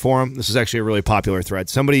thread on the forum? This is actually a really popular thread.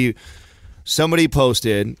 Somebody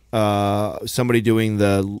posted somebody doing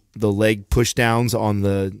the leg push downs on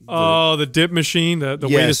the dip machine, the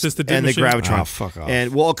weight assisted dip machine, and the Gravitron. Oh, fuck off.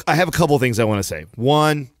 And I have a couple of things I want to say.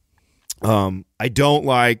 One, I don't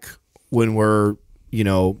like when we're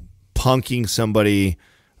punking somebody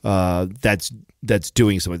that's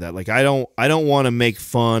doing something like that. Like I don't want to make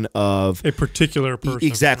fun of a particular person.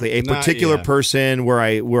 Exactly, a particular person where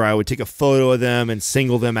I would take a photo of them and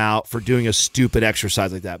single them out for doing a stupid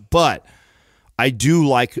exercise like that. But I do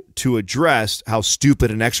like to address how stupid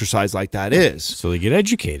an exercise like that is. So they get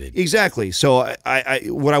educated. Exactly. So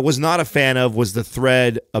what I was not a fan of was the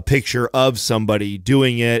thread, a picture of somebody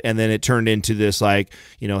doing it, and then it turned into this like,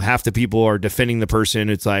 half the people are defending the person.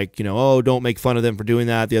 It's like, oh, don't make fun of them for doing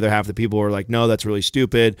that. The other half of the people are like, no, that's really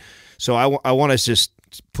stupid. So I want to just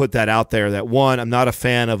put that out there that, one, I'm not a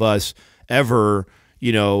fan of us ever,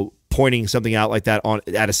 pointing something out like that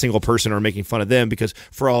at a single person or making fun of them, because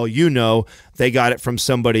for all they got it from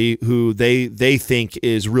somebody who they think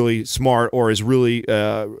is really smart or is really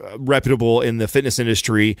reputable in the fitness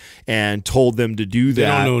industry and told them to do that. They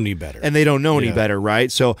don't know any better. And they don't know any better, right?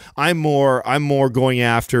 So I'm more going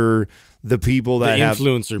after the people that the have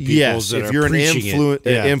influencer people. Yes, if you're an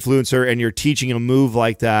influencer and you're teaching a move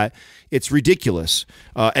like that, it's ridiculous.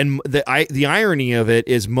 And the irony of it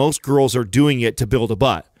is most girls are doing it to build a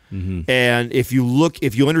butt. Mm-hmm. And if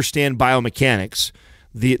you understand biomechanics,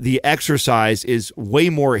 the exercise is way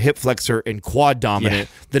more hip flexor and quad dominant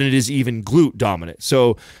than it is even glute dominant.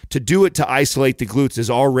 So to do it to isolate the glutes is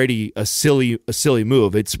already a silly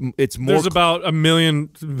move. It's more. There's about a million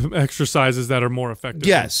exercises that are more effective.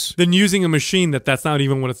 Yes. Than using a machine that's not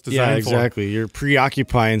even what it's designed for. Yeah, exactly. You're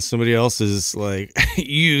preoccupying somebody else's like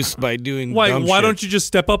use by doing. Why dumb don't you just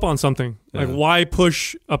step up on something? Like why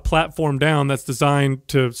push a platform down that's designed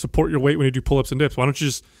to support your weight when you do pull-ups and dips? Why don't you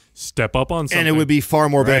just step up on something? And it would be far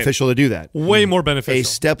more beneficial to do that. Way more beneficial. A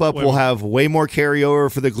step up will have way more carryover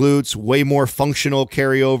for the glutes, way more functional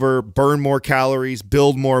carryover, burn more calories,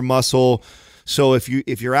 build more muscle. So if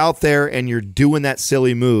you're out there and you're doing that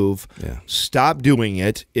silly move, stop doing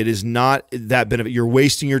it. It is not that benefit. You're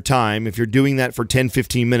wasting your time. If you're doing that for 10,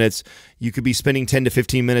 15 minutes, you could be spending 10 to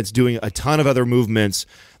 15 minutes doing a ton of other movements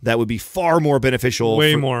that would be far more beneficial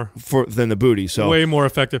than the booty. So way more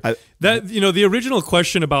effective. The original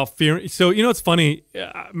question about fear. So it's funny,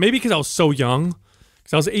 maybe because I was so young,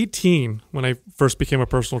 because I was 18 when I first became a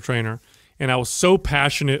personal trainer. And I was so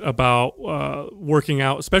passionate about working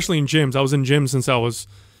out, especially in gyms. I was in gyms since I was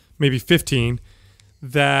maybe 15.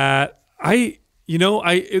 That I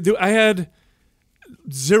had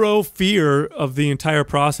zero fear of the entire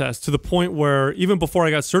process, to the point where even before I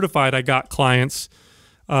got certified, I got clients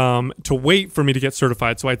to wait for me to get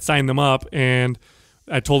certified. So I'd sign them up, and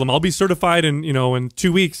I told them I'll be certified in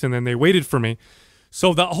 2 weeks, and then they waited for me.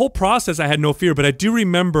 So the whole process, I had no fear, but I do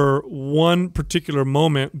remember one particular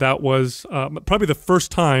moment that was probably the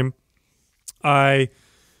first time I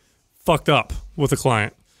fucked up with a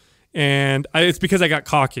client. And it's because I got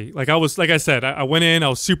cocky. Like I said, I went in, I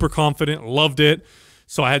was super confident, loved it.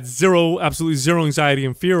 So I had absolutely zero anxiety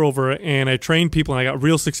and fear over it. And I trained people, and I got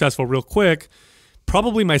real successful real quick.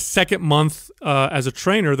 Probably my second month as a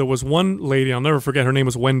trainer, there was one lady, I'll never forget, her name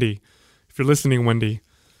was Wendy. If you're listening, Wendy.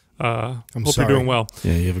 Hope you're doing well.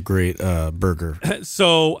 Yeah, you have a great burger.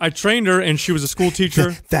 So I trained her, and she was a school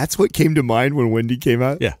teacher. That's what came to mind when Wendy came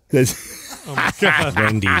out? Yeah. Oh my God.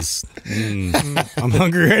 Wendy's. I'm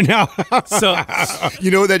hungry right now. So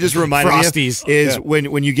you know what that just reminded Frosties. me of? Is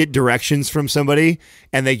when you get directions from somebody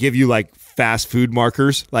and they give you like fast food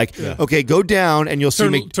markers, like, okay, go down and you'll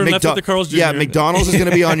see turn left at the Carl's Jr. Yeah, McDonald's is going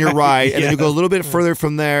to be on your right, and then you go a little bit further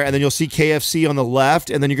from there, and then you'll see KFC on the left,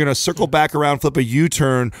 and then you're going to circle back around, flip a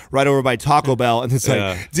U-turn right over by Taco Bell, and it's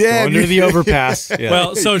like, damn, under the overpass. Yeah.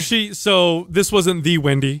 Well, so this wasn't the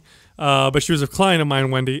Wendy, but she was a client of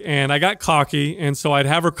mine, Wendy, and I got cocky, and so I'd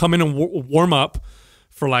have her come in and warm up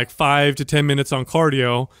for like 5 to 10 minutes on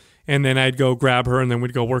cardio, and then I'd go grab her, and then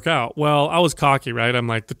we'd go work out. Well, I was cocky, right? I'm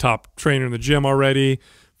like the top trainer in the gym already,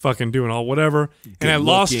 fucking doing all whatever, and I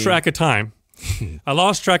lost track of time.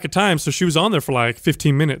 So she was on there for like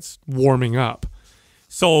 15 minutes warming up.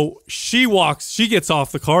 So she gets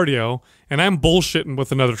off the cardio, and I'm bullshitting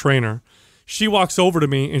with another trainer. She walks over to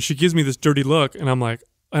me, and she gives me this dirty look, and I'm like,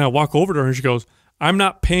 and I walk over to her, and she goes, I'm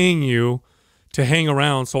not paying you to hang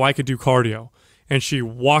around so I could do cardio. And she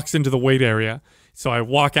walks into the weight area. So I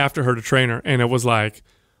walk after her to train her, and it was like,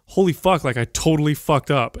 holy fuck, like I totally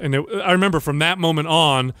fucked up. And I remember from that moment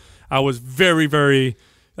on, I was very, very,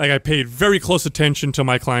 like I paid very close attention to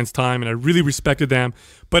my clients' time, and I really respected them.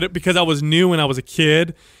 But because I was new and I was a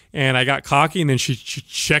kid, and I got cocky, and then she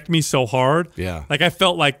checked me so hard. Yeah. Like I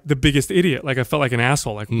felt like the biggest idiot. Like I felt like an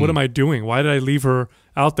asshole. Like, what am I doing? Why did I leave her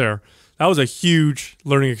out there? That was a huge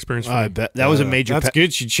learning experience for me. I bet that was a major. That's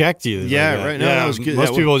good. She checked you. Yeah, like right. No, that was good.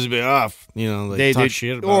 Most people would be off. Like they talk did,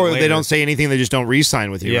 shit about or it they later. don't say anything. They just don't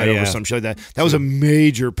re-sign with you, right? Over some shit like that. That was a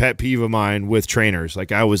major pet peeve of mine with trainers.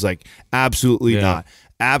 Like I was like, absolutely not.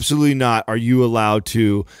 Absolutely not. Are you allowed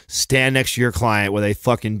to stand next to your client where they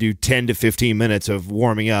fucking do 10 to 15 minutes of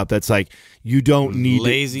warming up? That's like, you don't need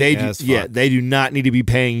lazy they do not need to be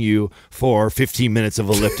paying you for 15 minutes of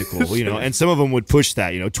elliptical, and some of them would push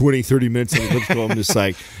that, 20, 30 minutes of elliptical. I'm just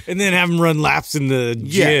like, and then have them run laps in the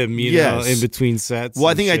gym, know, in between sets. Well,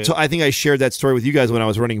 I think I shared that story with you guys when I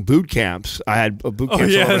was running boot camps. I had a boot camp,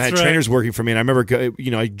 and I had trainers working for me, and I remember,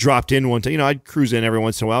 I dropped in one time. I'd cruise in every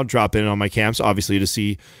once in a while, drop in on my camps, obviously to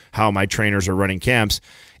see how my trainers are running camps.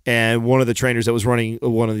 And one of the trainers that was running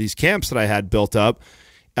one of these camps that I had built up,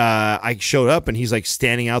 I showed up, and he's like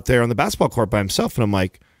standing out there on the basketball court by himself, and I'm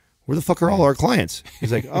like, where the fuck are all our clients?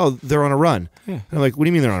 He's like, oh, they're on a run. And I'm like, what do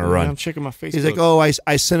you mean they're on a run? I'm checking my Facebook. He's like, oh,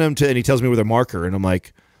 I sent them to, and he tells me with a marker, and I'm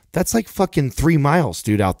like, that's like fucking 3 miles,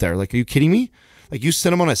 dude, out there. Like, are you kidding me? Like, you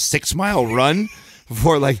sent them on a 6-mile run?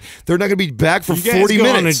 For like, they're not going to be back for 40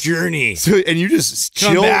 minutes on a journey. So, and you just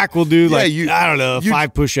chill. Come back, we'll do I don't know,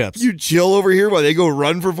 5 push-ups. You chill over here while they go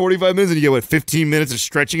run for 45 minutes, and you get 15 minutes of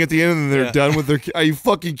stretching at the end, and then they're done with their. Are you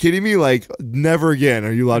fucking kidding me? Like, never again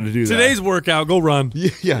are you allowed to do that. Today's workout, go run.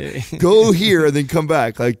 Yeah. Go here and then come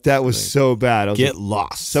back. Like, that was so bad. I was get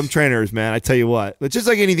lost. Some trainers, man, I tell you what. It's just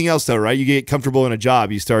like anything else, though, right? You get comfortable in a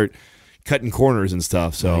job, you start cutting corners and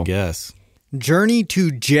stuff. So I guess. Journey to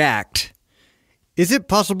Jacked. Is it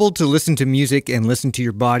possible to listen to music and listen to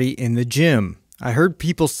your body in the gym? I heard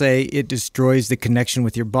people say it destroys the connection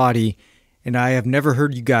with your body, and I have never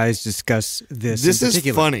heard you guys discuss this. This is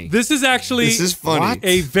funny. This is funny.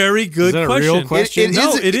 A very good question. question. A real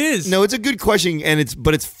question? It is. No, it's a good question,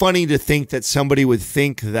 but it's funny to think that somebody would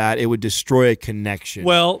think that it would destroy a connection.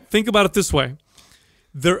 Well, think about it this way.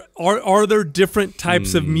 Are there different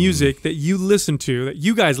types of music that you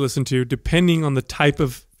guys listen to, depending on the type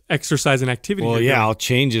of exercise and activity? Well, I'll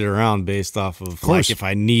change it around based off of like if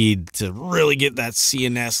I need to really get that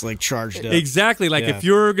CNS like charged up. Exactly. Like if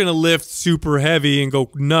you're gonna lift super heavy and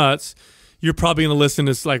go nuts, you're probably gonna listen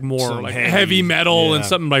to like more some like heavy metal and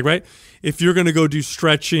something like right. If you're gonna go do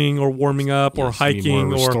stretching or warming up or hiking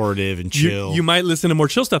more restorative and chill, you might listen to more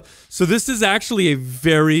chill stuff. So this is actually a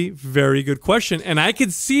very, very good question, and I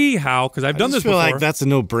could see how, because I've done this before. Like that's a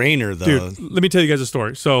no-brainer, though. Dude, let me tell you guys a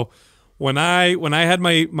story. So when I had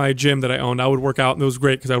my gym that I owned, I would work out, and it was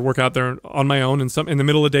great because I would work out there on my own. And in the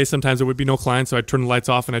middle of the day, sometimes there would be no clients, so I'd turn the lights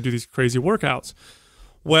off and I'd do these crazy workouts.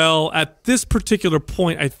 Well, at this particular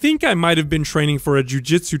point, I think I might have been training for a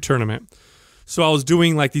jiu-jitsu tournament. So I was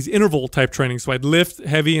doing like these interval type training. So I'd lift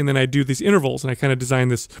heavy and then I'd do these intervals, and I kind of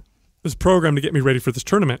designed this program to get me ready for this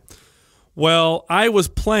tournament. Well, I was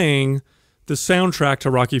playing the soundtrack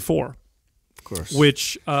to Rocky IV. Of course.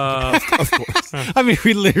 Which, of course. I mean,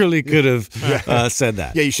 we literally could have said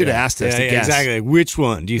that. Yeah, you should have asked us to guess. Exactly. Which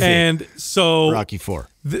one do you think? And so Rocky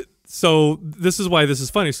IV. So this is why this is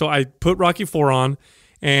funny. So I put Rocky IV on,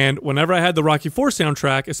 and whenever I had the Rocky IV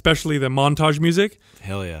soundtrack, especially the montage music,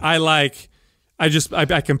 hell yeah,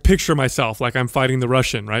 I can picture myself like I'm fighting the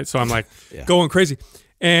Russian, right? So I'm like going crazy,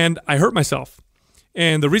 and I hurt myself.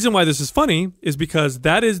 And the reason why this is funny is because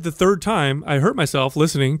that is the third time I hurt myself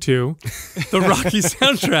listening to the Rocky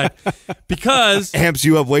soundtrack, because amps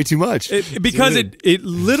you up way too much. It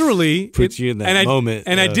literally puts you in that moment.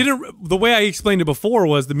 I didn't. The way I explained it before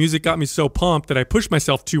was the music got me so pumped that I pushed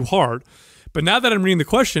myself too hard. But now that I'm reading the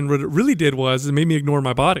question, what it really did was it made me ignore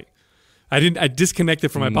my body. I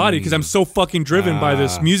disconnected from my body because I'm so fucking driven by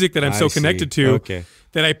this music that I'm so connected to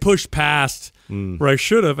that I pushed past where I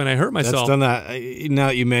should have, and I hurt myself. That's done that. Now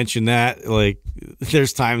that you mention that, like,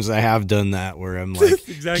 there's times I have done that where I'm like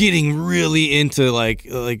getting really into like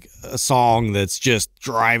a song that's just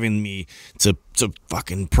driving me to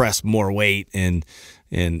fucking press more weight, and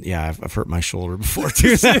yeah, I've hurt my shoulder before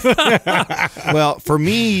too. Well, for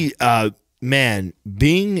me, man,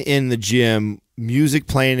 being in the gym, music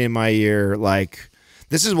playing in my ear, like,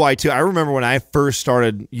 this is why too. I remember when I first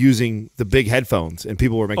started using the big headphones, and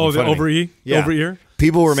people were making fun of me. Over ear.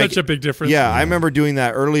 People were such a big difference. Yeah, I remember doing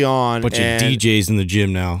that early on. Bunch of DJs in the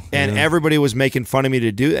gym now, and everybody was making fun of me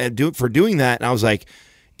to do it for doing that. And I was like,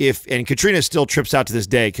 and Katrina still trips out to this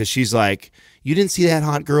day because she's like, you didn't see that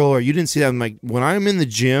hot girl, or you didn't see that. I'm like, when I'm in the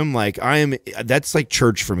gym, like that's like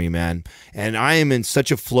church for me, man. And I am in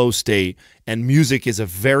such a flow state, and music is a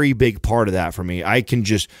very big part of that for me. I can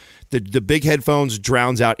just, the big headphones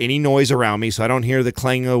drowns out any noise around me, so I don't hear the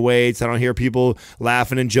clang of weights. I don't hear people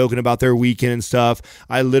laughing and joking about their weekend and stuff.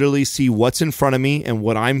 I literally see what's in front of me and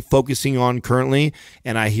what I'm focusing on currently,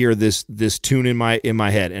 and I hear this tune in my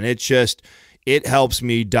head, and it helps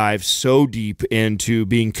me dive so deep into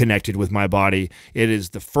being connected with my body. It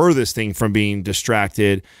is the furthest thing from being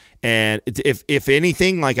distracted. And if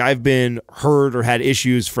anything, like, I've been hurt or had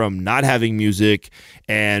issues from not having music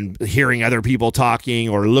and hearing other people talking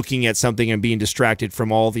or looking at something and being distracted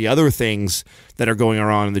from all the other things that are going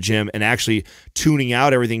on in the gym, and actually tuning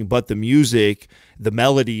out everything but the music, the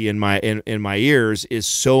melody in my ears is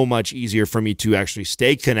so much easier for me to actually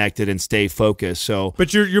stay connected and stay focused. So,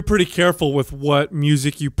 but you're pretty careful with what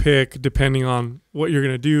music you pick depending on what you're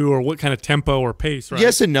gonna do or what kind of tempo or pace, right?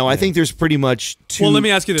 Yes and no. I think there's pretty much two. Well, let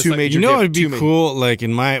me ask you this: it'd be cool. Like,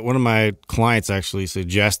 one of my clients actually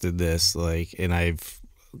suggested this. Like, and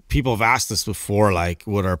people have asked us before, like,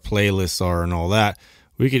 what our playlists are and all that.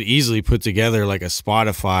 We could easily put together like a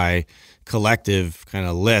Spotify collective kind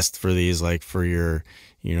of list for these, like, for your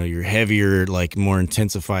heavier, like, more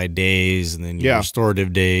intensified days, and then your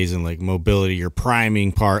restorative days, and like mobility, your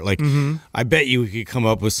priming part. Like, I bet you we could come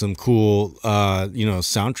up with some cool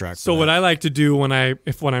soundtrack. So what I like to do when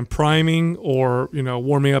I'm priming or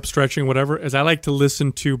warming up, stretching, whatever, is I like to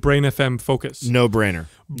listen to Brain FM Focus. No brainer.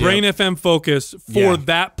 Brain FM Focus for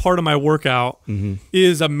that part of my workout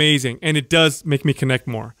is amazing, and it does make me connect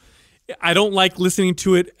more. I don't like listening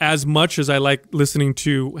to it as much as I like listening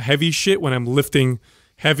to heavy shit when I'm lifting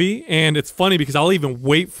heavy. And it's funny because I'll even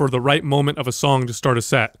wait for the right moment of a song to start a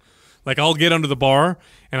set. Like, I'll get under the bar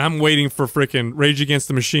and I'm waiting for freaking Rage Against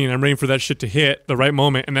the Machine. I'm waiting for that shit to hit the right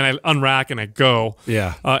moment, and then I unrack and I go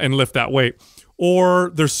and lift that weight.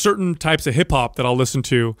 Or there's certain types of hip hop that I'll listen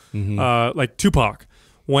to, like Tupac,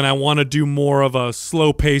 when I want to do more of a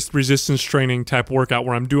slow-paced resistance training type workout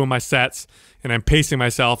where I'm doing my sets and I'm pacing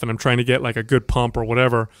myself and I'm trying to get like a good pump or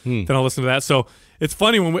whatever, then I'll listen to that. So it's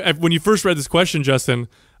funny, when you first read this question, Justin,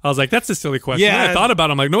 I was like, that's a silly question. Yeah. And I thought about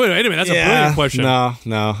it. I'm like, no, wait a minute, that's a brilliant question. No,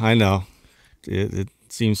 I know. It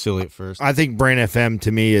seems silly at first. I think Brain FM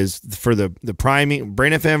to me is for the priming,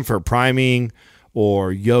 Brain FM for priming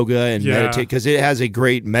or yoga and meditate, because it has a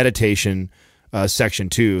great meditation section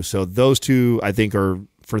too. So those two I think are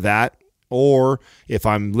for that. Or if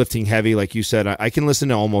I'm lifting heavy, like you said, I can listen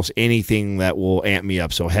to almost anything that will amp me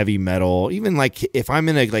up. So heavy metal, even like if I'm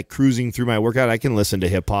in cruising through my workout, I can listen to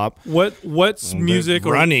hip hop. What's music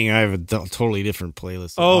or running? I have a totally different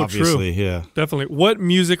playlist. Oh, obviously, true. Yeah, definitely. What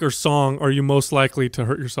music or song are you most likely to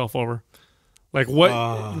hurt yourself over? Like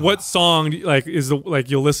what song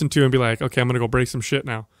you'll listen to and be like, okay, I'm gonna go break some shit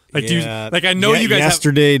now. Like, I know you guys.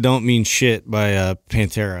 Yesterday Don't Mean Shit by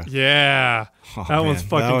Pantera. Yeah, that one's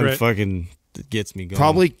fucking great. Fucking gets me going.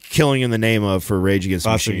 Probably Killing in the Name of for Rage Against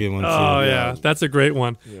the Machine. A good one too. Oh yeah, that's a great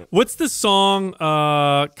one. Yeah. What's the song?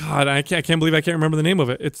 God, I can't believe I can't remember the name of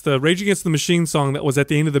it. It's the Rage Against the Machine song that was at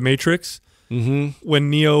the end of The Matrix. when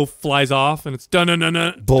Neo flies off and it's dun.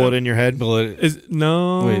 Bullet in your head.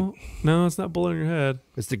 No, it's not bullet in your head.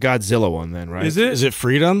 It's the Godzilla one, then, right? Is it? Is it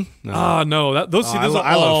Freedom? No. I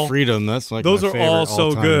love Freedom. That's like those my are favorite all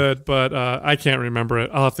so time. good, but I can't remember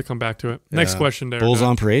it. I'll have to come back to it. Next question, there. Bulls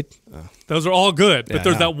on Parade. Those are all good, but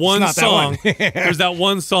there's that one It's not song. that one. There's that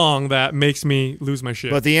one song that makes me lose my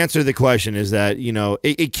shit. But the answer to the question is that,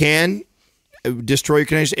 it can destroy your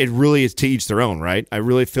connection. It really is to each their own, right? I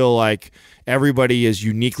really feel like everybody is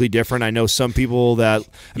uniquely different. I know some people that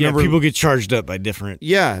people get charged up by different.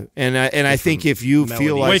 Yeah, and I think if you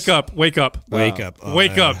feel like wake up. Wake up. Wake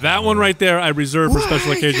up. That one right there I reserve for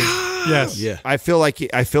special occasions. Yes. Yeah. I feel like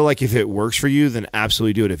if it works for you, then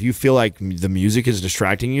absolutely do it. If you feel like the music is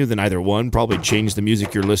distracting you, then either one, probably change the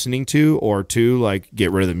music you're listening to, or two, like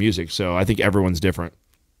get rid of the music. So I think everyone's different.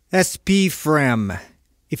 SP Frem.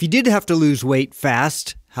 If you did have to lose weight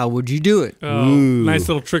fast, how would you do it? Nice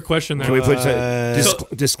little trick question there. Can we put a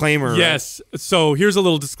disclaimer? Yes. So here's a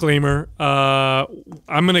little disclaimer. I'm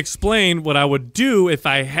going to explain what I would do if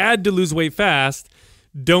I had to lose weight fast.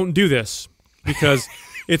 Don't do this because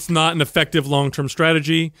it's not an effective long-term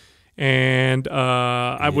strategy, and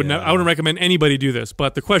I wouldn't recommend anybody do this.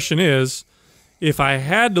 But the question is, if I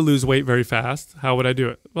had to lose weight very fast, how would I do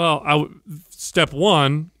it? Well, step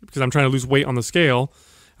one, because I'm trying to lose weight on the scale,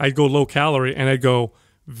 I'd go low calorie, and I'd go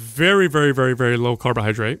very, very, very, very low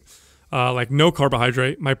carbohydrate, like no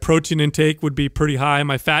carbohydrate. My protein intake would be pretty high.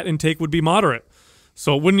 My fat intake would be moderate.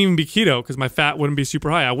 So it wouldn't even be keto because my fat wouldn't be super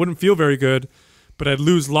high. I wouldn't feel very good, but I'd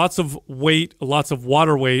lose lots of weight, lots of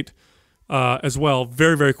water weight as well,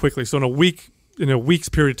 very, very quickly. So in a week's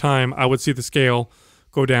period of time, I would see the scale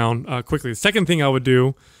go down quickly. The second thing I would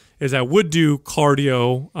do is I would do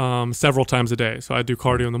cardio several times a day. So I'd do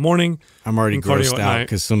cardio in the morning. I'm already and cardio grossed at out night.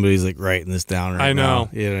 because somebody's like writing this down right I know. now.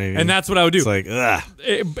 You know what I mean? And that's what I would do. It's like, ugh.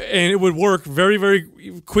 And it would work very,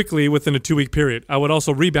 very quickly within a 2-week period. I would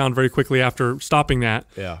also rebound very quickly after stopping that.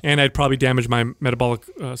 Yeah. And I'd probably damage my metabolic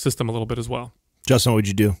system a little bit as well. Justin, what would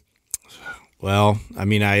you do? Well, I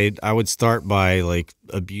mean, I would start by like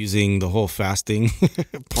abusing the whole fasting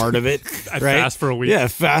part of it. I'd right? fast for a week. Yeah,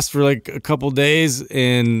 fast for like a couple days,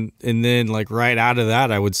 and then like right out of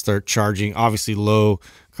that, I would start charging obviously low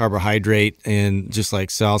carbohydrate and just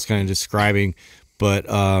like Sal's kind of describing, but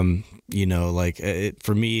for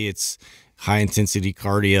me, it's high intensity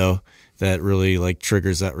cardio that really like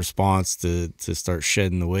triggers that response to start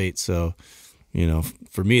shedding the weight. So.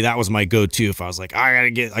 For me, that was my go-to. If I was like, I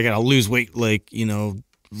gotta lose weight, like,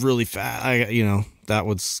 really fast. That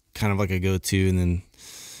was kind of like a go-to, and then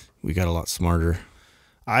we got a lot smarter.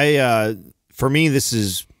 For me, this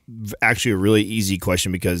is actually a really easy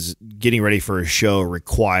question because getting ready for a show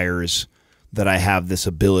requires that I have this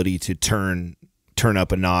ability to turn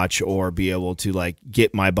up a notch or be able to like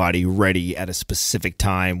get my body ready at a specific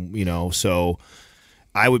time, so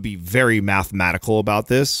I would be very mathematical about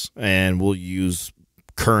this, and we'll use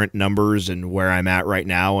current numbers and where I'm at right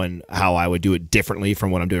now and how I would do it differently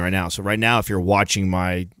from what I'm doing right now. So right now, if you're watching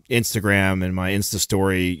my Instagram and my Insta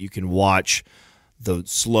story, you can watch the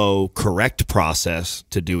slow, correct process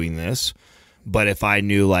to doing this. But if I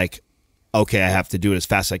knew like, okay, I have to do it as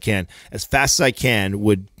fast as I can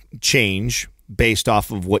would change based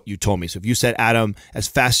off of what you told me. So if you said, Adam, as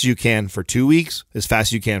fast as you can for 2 weeks, as fast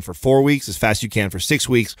as you can for 4 weeks, as fast as you can for 6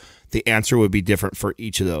 weeks, the answer would be different for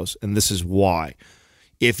each of those. And this is why.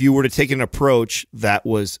 If you were to take an approach that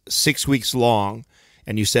was 6 weeks long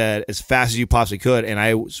and you said as fast as you possibly could, and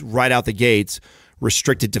I was right out the gates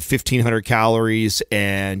restricted to 1,500 calories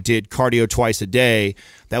and did cardio twice a day,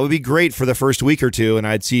 that would be great for the first week or two, and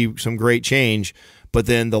I'd see some great change. But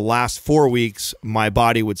then the last 4 weeks, my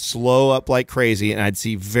body would slow up like crazy, and I'd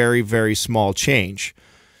see very, very small change.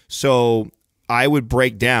 So I would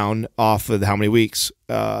break down off of how many weeks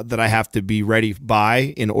that I have to be ready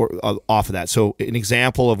by off of that. So an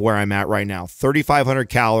example of where I'm at right now, 3,500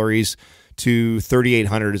 calories to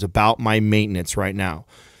 3,800 is about my maintenance right now.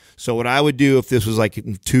 So what I would do if this was like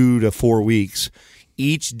in 2 to 4 weeks,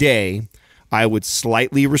 each day I would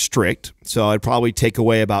slightly restrict. So I'd probably take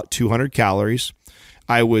away about 200 calories.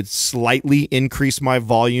 I would slightly increase my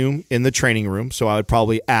volume in the training room. So I would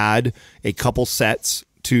probably add a couple sets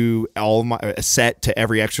to a set to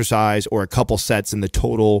every exercise, or a couple sets in the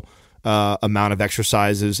total amount of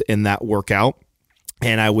exercises in that workout.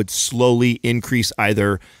 And I would slowly increase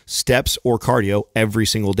either steps or cardio every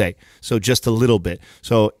single day. So just a little bit.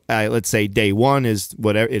 So let's say day one is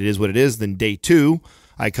whatever it is, what it is. Then day two,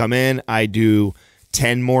 I come in, I do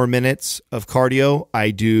 10 more minutes of cardio.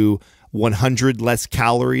 I do 100 less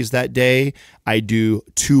calories that day, I do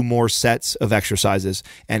 2 more sets of exercises.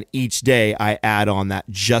 And each day I add on that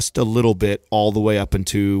just a little bit all the way up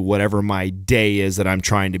into whatever my day is that I'm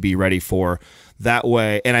trying to be ready for. That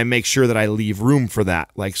way, and I make sure that I leave room for that.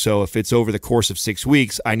 Like, so if it's over the course of 6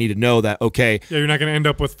 weeks, I need to know that, okay. Yeah, you're not going to end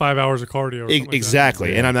up with 5 hours of cardio. Or something exactly.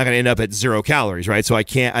 Like that. And I'm not going to end up at 0 calories, right? So I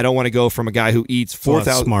don't want to go from a guy who eats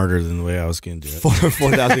 4,000. Smarter than the way I was going to do it.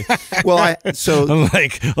 4,000. Well, I'm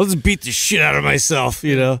like, I'll just beat the shit out of myself,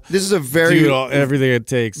 you know? This is a very, everything it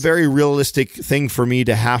takes. Very realistic thing for me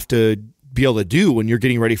to have to be able to do when you're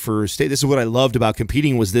getting ready for state. This is what I loved about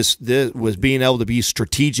competing was this was being able to be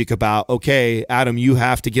strategic about, okay, Adam, you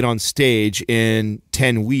have to get on stage in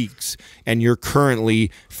 10 weeks and you're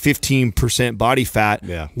currently 15% body fat.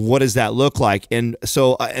 Yeah. What does that look like? And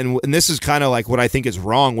so, and this is kind of like what I think is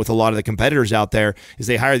wrong with a lot of the competitors out there is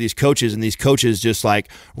they hire these coaches and these coaches just like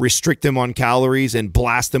restrict them on calories and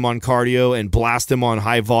blast them on cardio and blast them on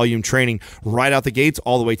high volume training right out the gates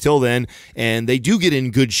all the way till then. And they do get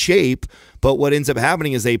in good shape. But what ends up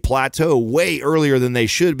happening is they plateau way earlier than they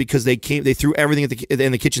should because they threw everything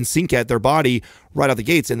in the kitchen sink at their body right out the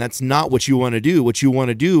gates, and that's not what you want to do. What you want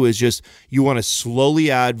to do is just you want to slowly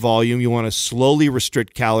add volume, you want to slowly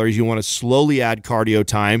restrict calories, you want to slowly add cardio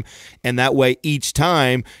time, and that way each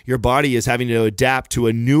time your body is having to adapt to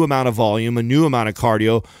a new amount of volume, a new amount of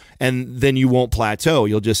cardio, and then you won't plateau.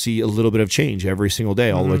 You'll just see a little bit of change every single day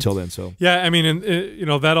all the way till then. So yeah, I mean, and you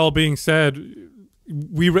know, that all being said,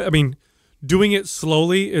 doing it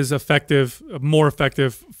slowly is more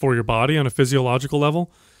effective for your body on a physiological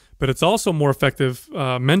level, but it's also more effective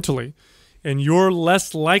mentally. And you're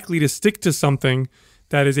less likely to stick to something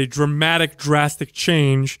that is a drastic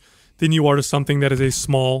change than you are to something that is a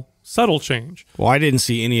small, subtle change. Well, I didn't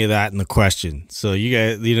see any of that in the question. So you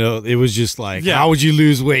guys, it was just like, how would you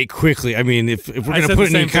lose weight quickly? I mean, if we're going to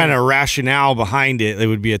put any kind of rationale behind it, it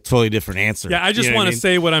would be a totally different answer. Yeah, I just want to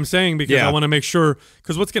say what I'm saying because I want to make sure,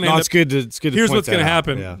 because what's going to end up... It's good here's what's going to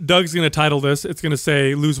happen. Yeah. Doug's going to title this. It's going to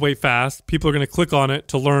say lose weight fast. People are going to click on it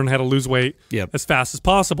to learn how to lose weight as fast as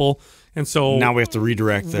possible. And so... Now we have to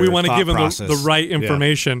redirect their We want to give them the right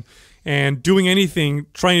information. And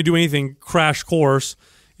trying to do anything crash course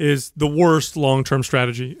is the worst long-term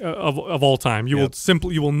strategy of all time. You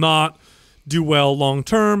will not do well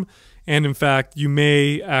long-term, and in fact, you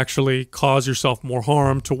may actually cause yourself more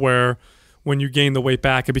harm to where when you gain the weight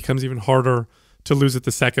back, it becomes even harder to lose it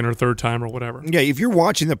the second or third time or whatever. Yeah, if you're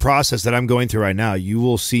watching the process that I'm going through right now, you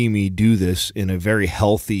will see me do this in a very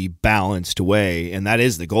healthy, balanced way, and that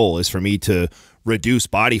is the goal, is for me to reduce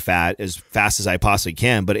body fat as fast as I possibly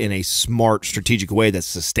can, but in a smart, strategic way that's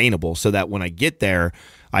sustainable so that when I get there,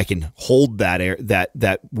 I can hold that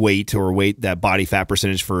weight or that body fat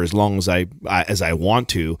percentage for as long as I want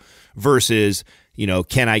to, versus,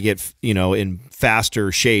 can I get, in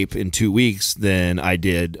faster shape in 2 weeks than I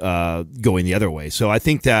did going the other way. So I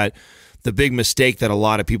think that the big mistake that a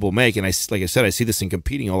lot of people make, and like I said, I see this in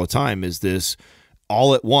competing all the time, is this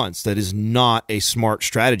all at once. That is not a smart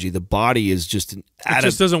strategy. The body is just it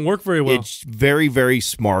just doesn't work very well. It's very, very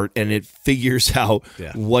smart, and it figures out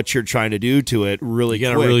what you're trying to do to it really quick.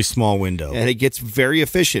 You got a really small window. And it gets very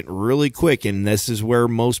efficient really quick, and this is where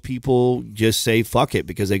most people just say fuck it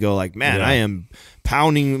because they go like, man, I am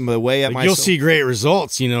pounding away at myself. You'll see great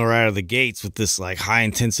results, right out of the gates with this like high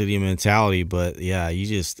intensity mentality, but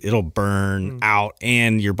it'll burn out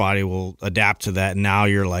and your body will adapt to that. And now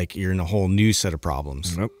you're in a whole new set of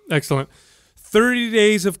problems. Excellent. 30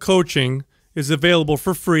 days of coaching is available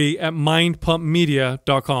for free at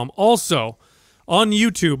mindpumpmedia.com. Also, on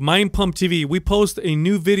YouTube, Mind Pump TV, we post a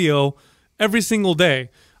new video every single day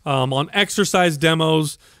on exercise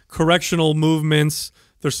demos, correctional movements.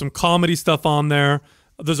 There's some comedy stuff on there.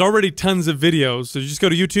 There's already tons of videos. So you just go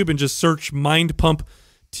to YouTube and just search Mind Pump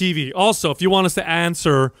TV. Also, if you want us to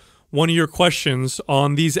answer one of your questions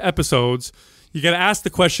on these episodes, you got to ask the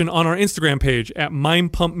question on our Instagram page at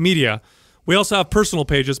Mind Pump Media. We also have personal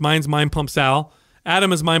pages. Mine's Mind Pump Sal,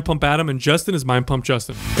 Adam is Mind Pump Adam, and Justin is Mind Pump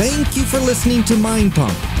Justin. Thank you for listening to Mind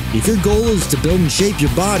Pump. If your goal is to build and shape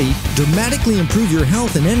your body, dramatically improve your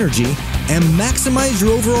health and energy, and maximize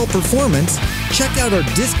your overall performance, check out our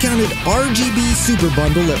discounted RGB Super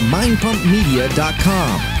Bundle at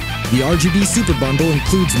mindpumpmedia.com. The RGB Super Bundle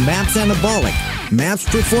includes MAPS Anabolic, MAPS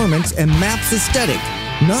Performance, and MAPS Aesthetic.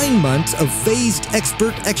 9 months of phased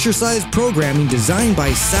expert exercise programming designed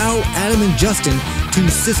by Sal, Adam, and Justin to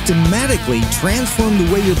systematically transform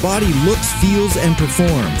the way your body looks, feels, and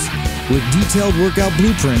performs. With detailed workout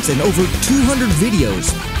blueprints and over 200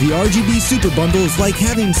 videos, the RGB Super Bundle is like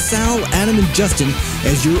having Sal, Adam, and Justin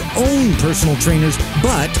as your own personal trainers,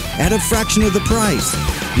 but at a fraction of the price.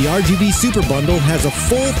 The RGB Super Bundle has a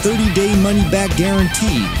full 30-day money-back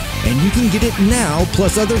guarantee, and you can get it now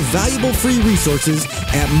plus other valuable free resources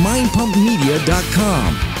at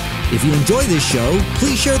mindpumpmedia.com. If you enjoy this show,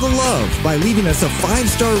 please share the love by leaving us a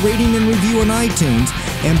 5-star rating and review on iTunes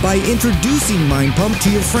and by introducing Mind Pump to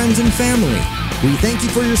your friends and family. We thank you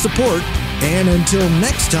for your support, and until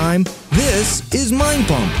next time, this is Mind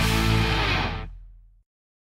Pump.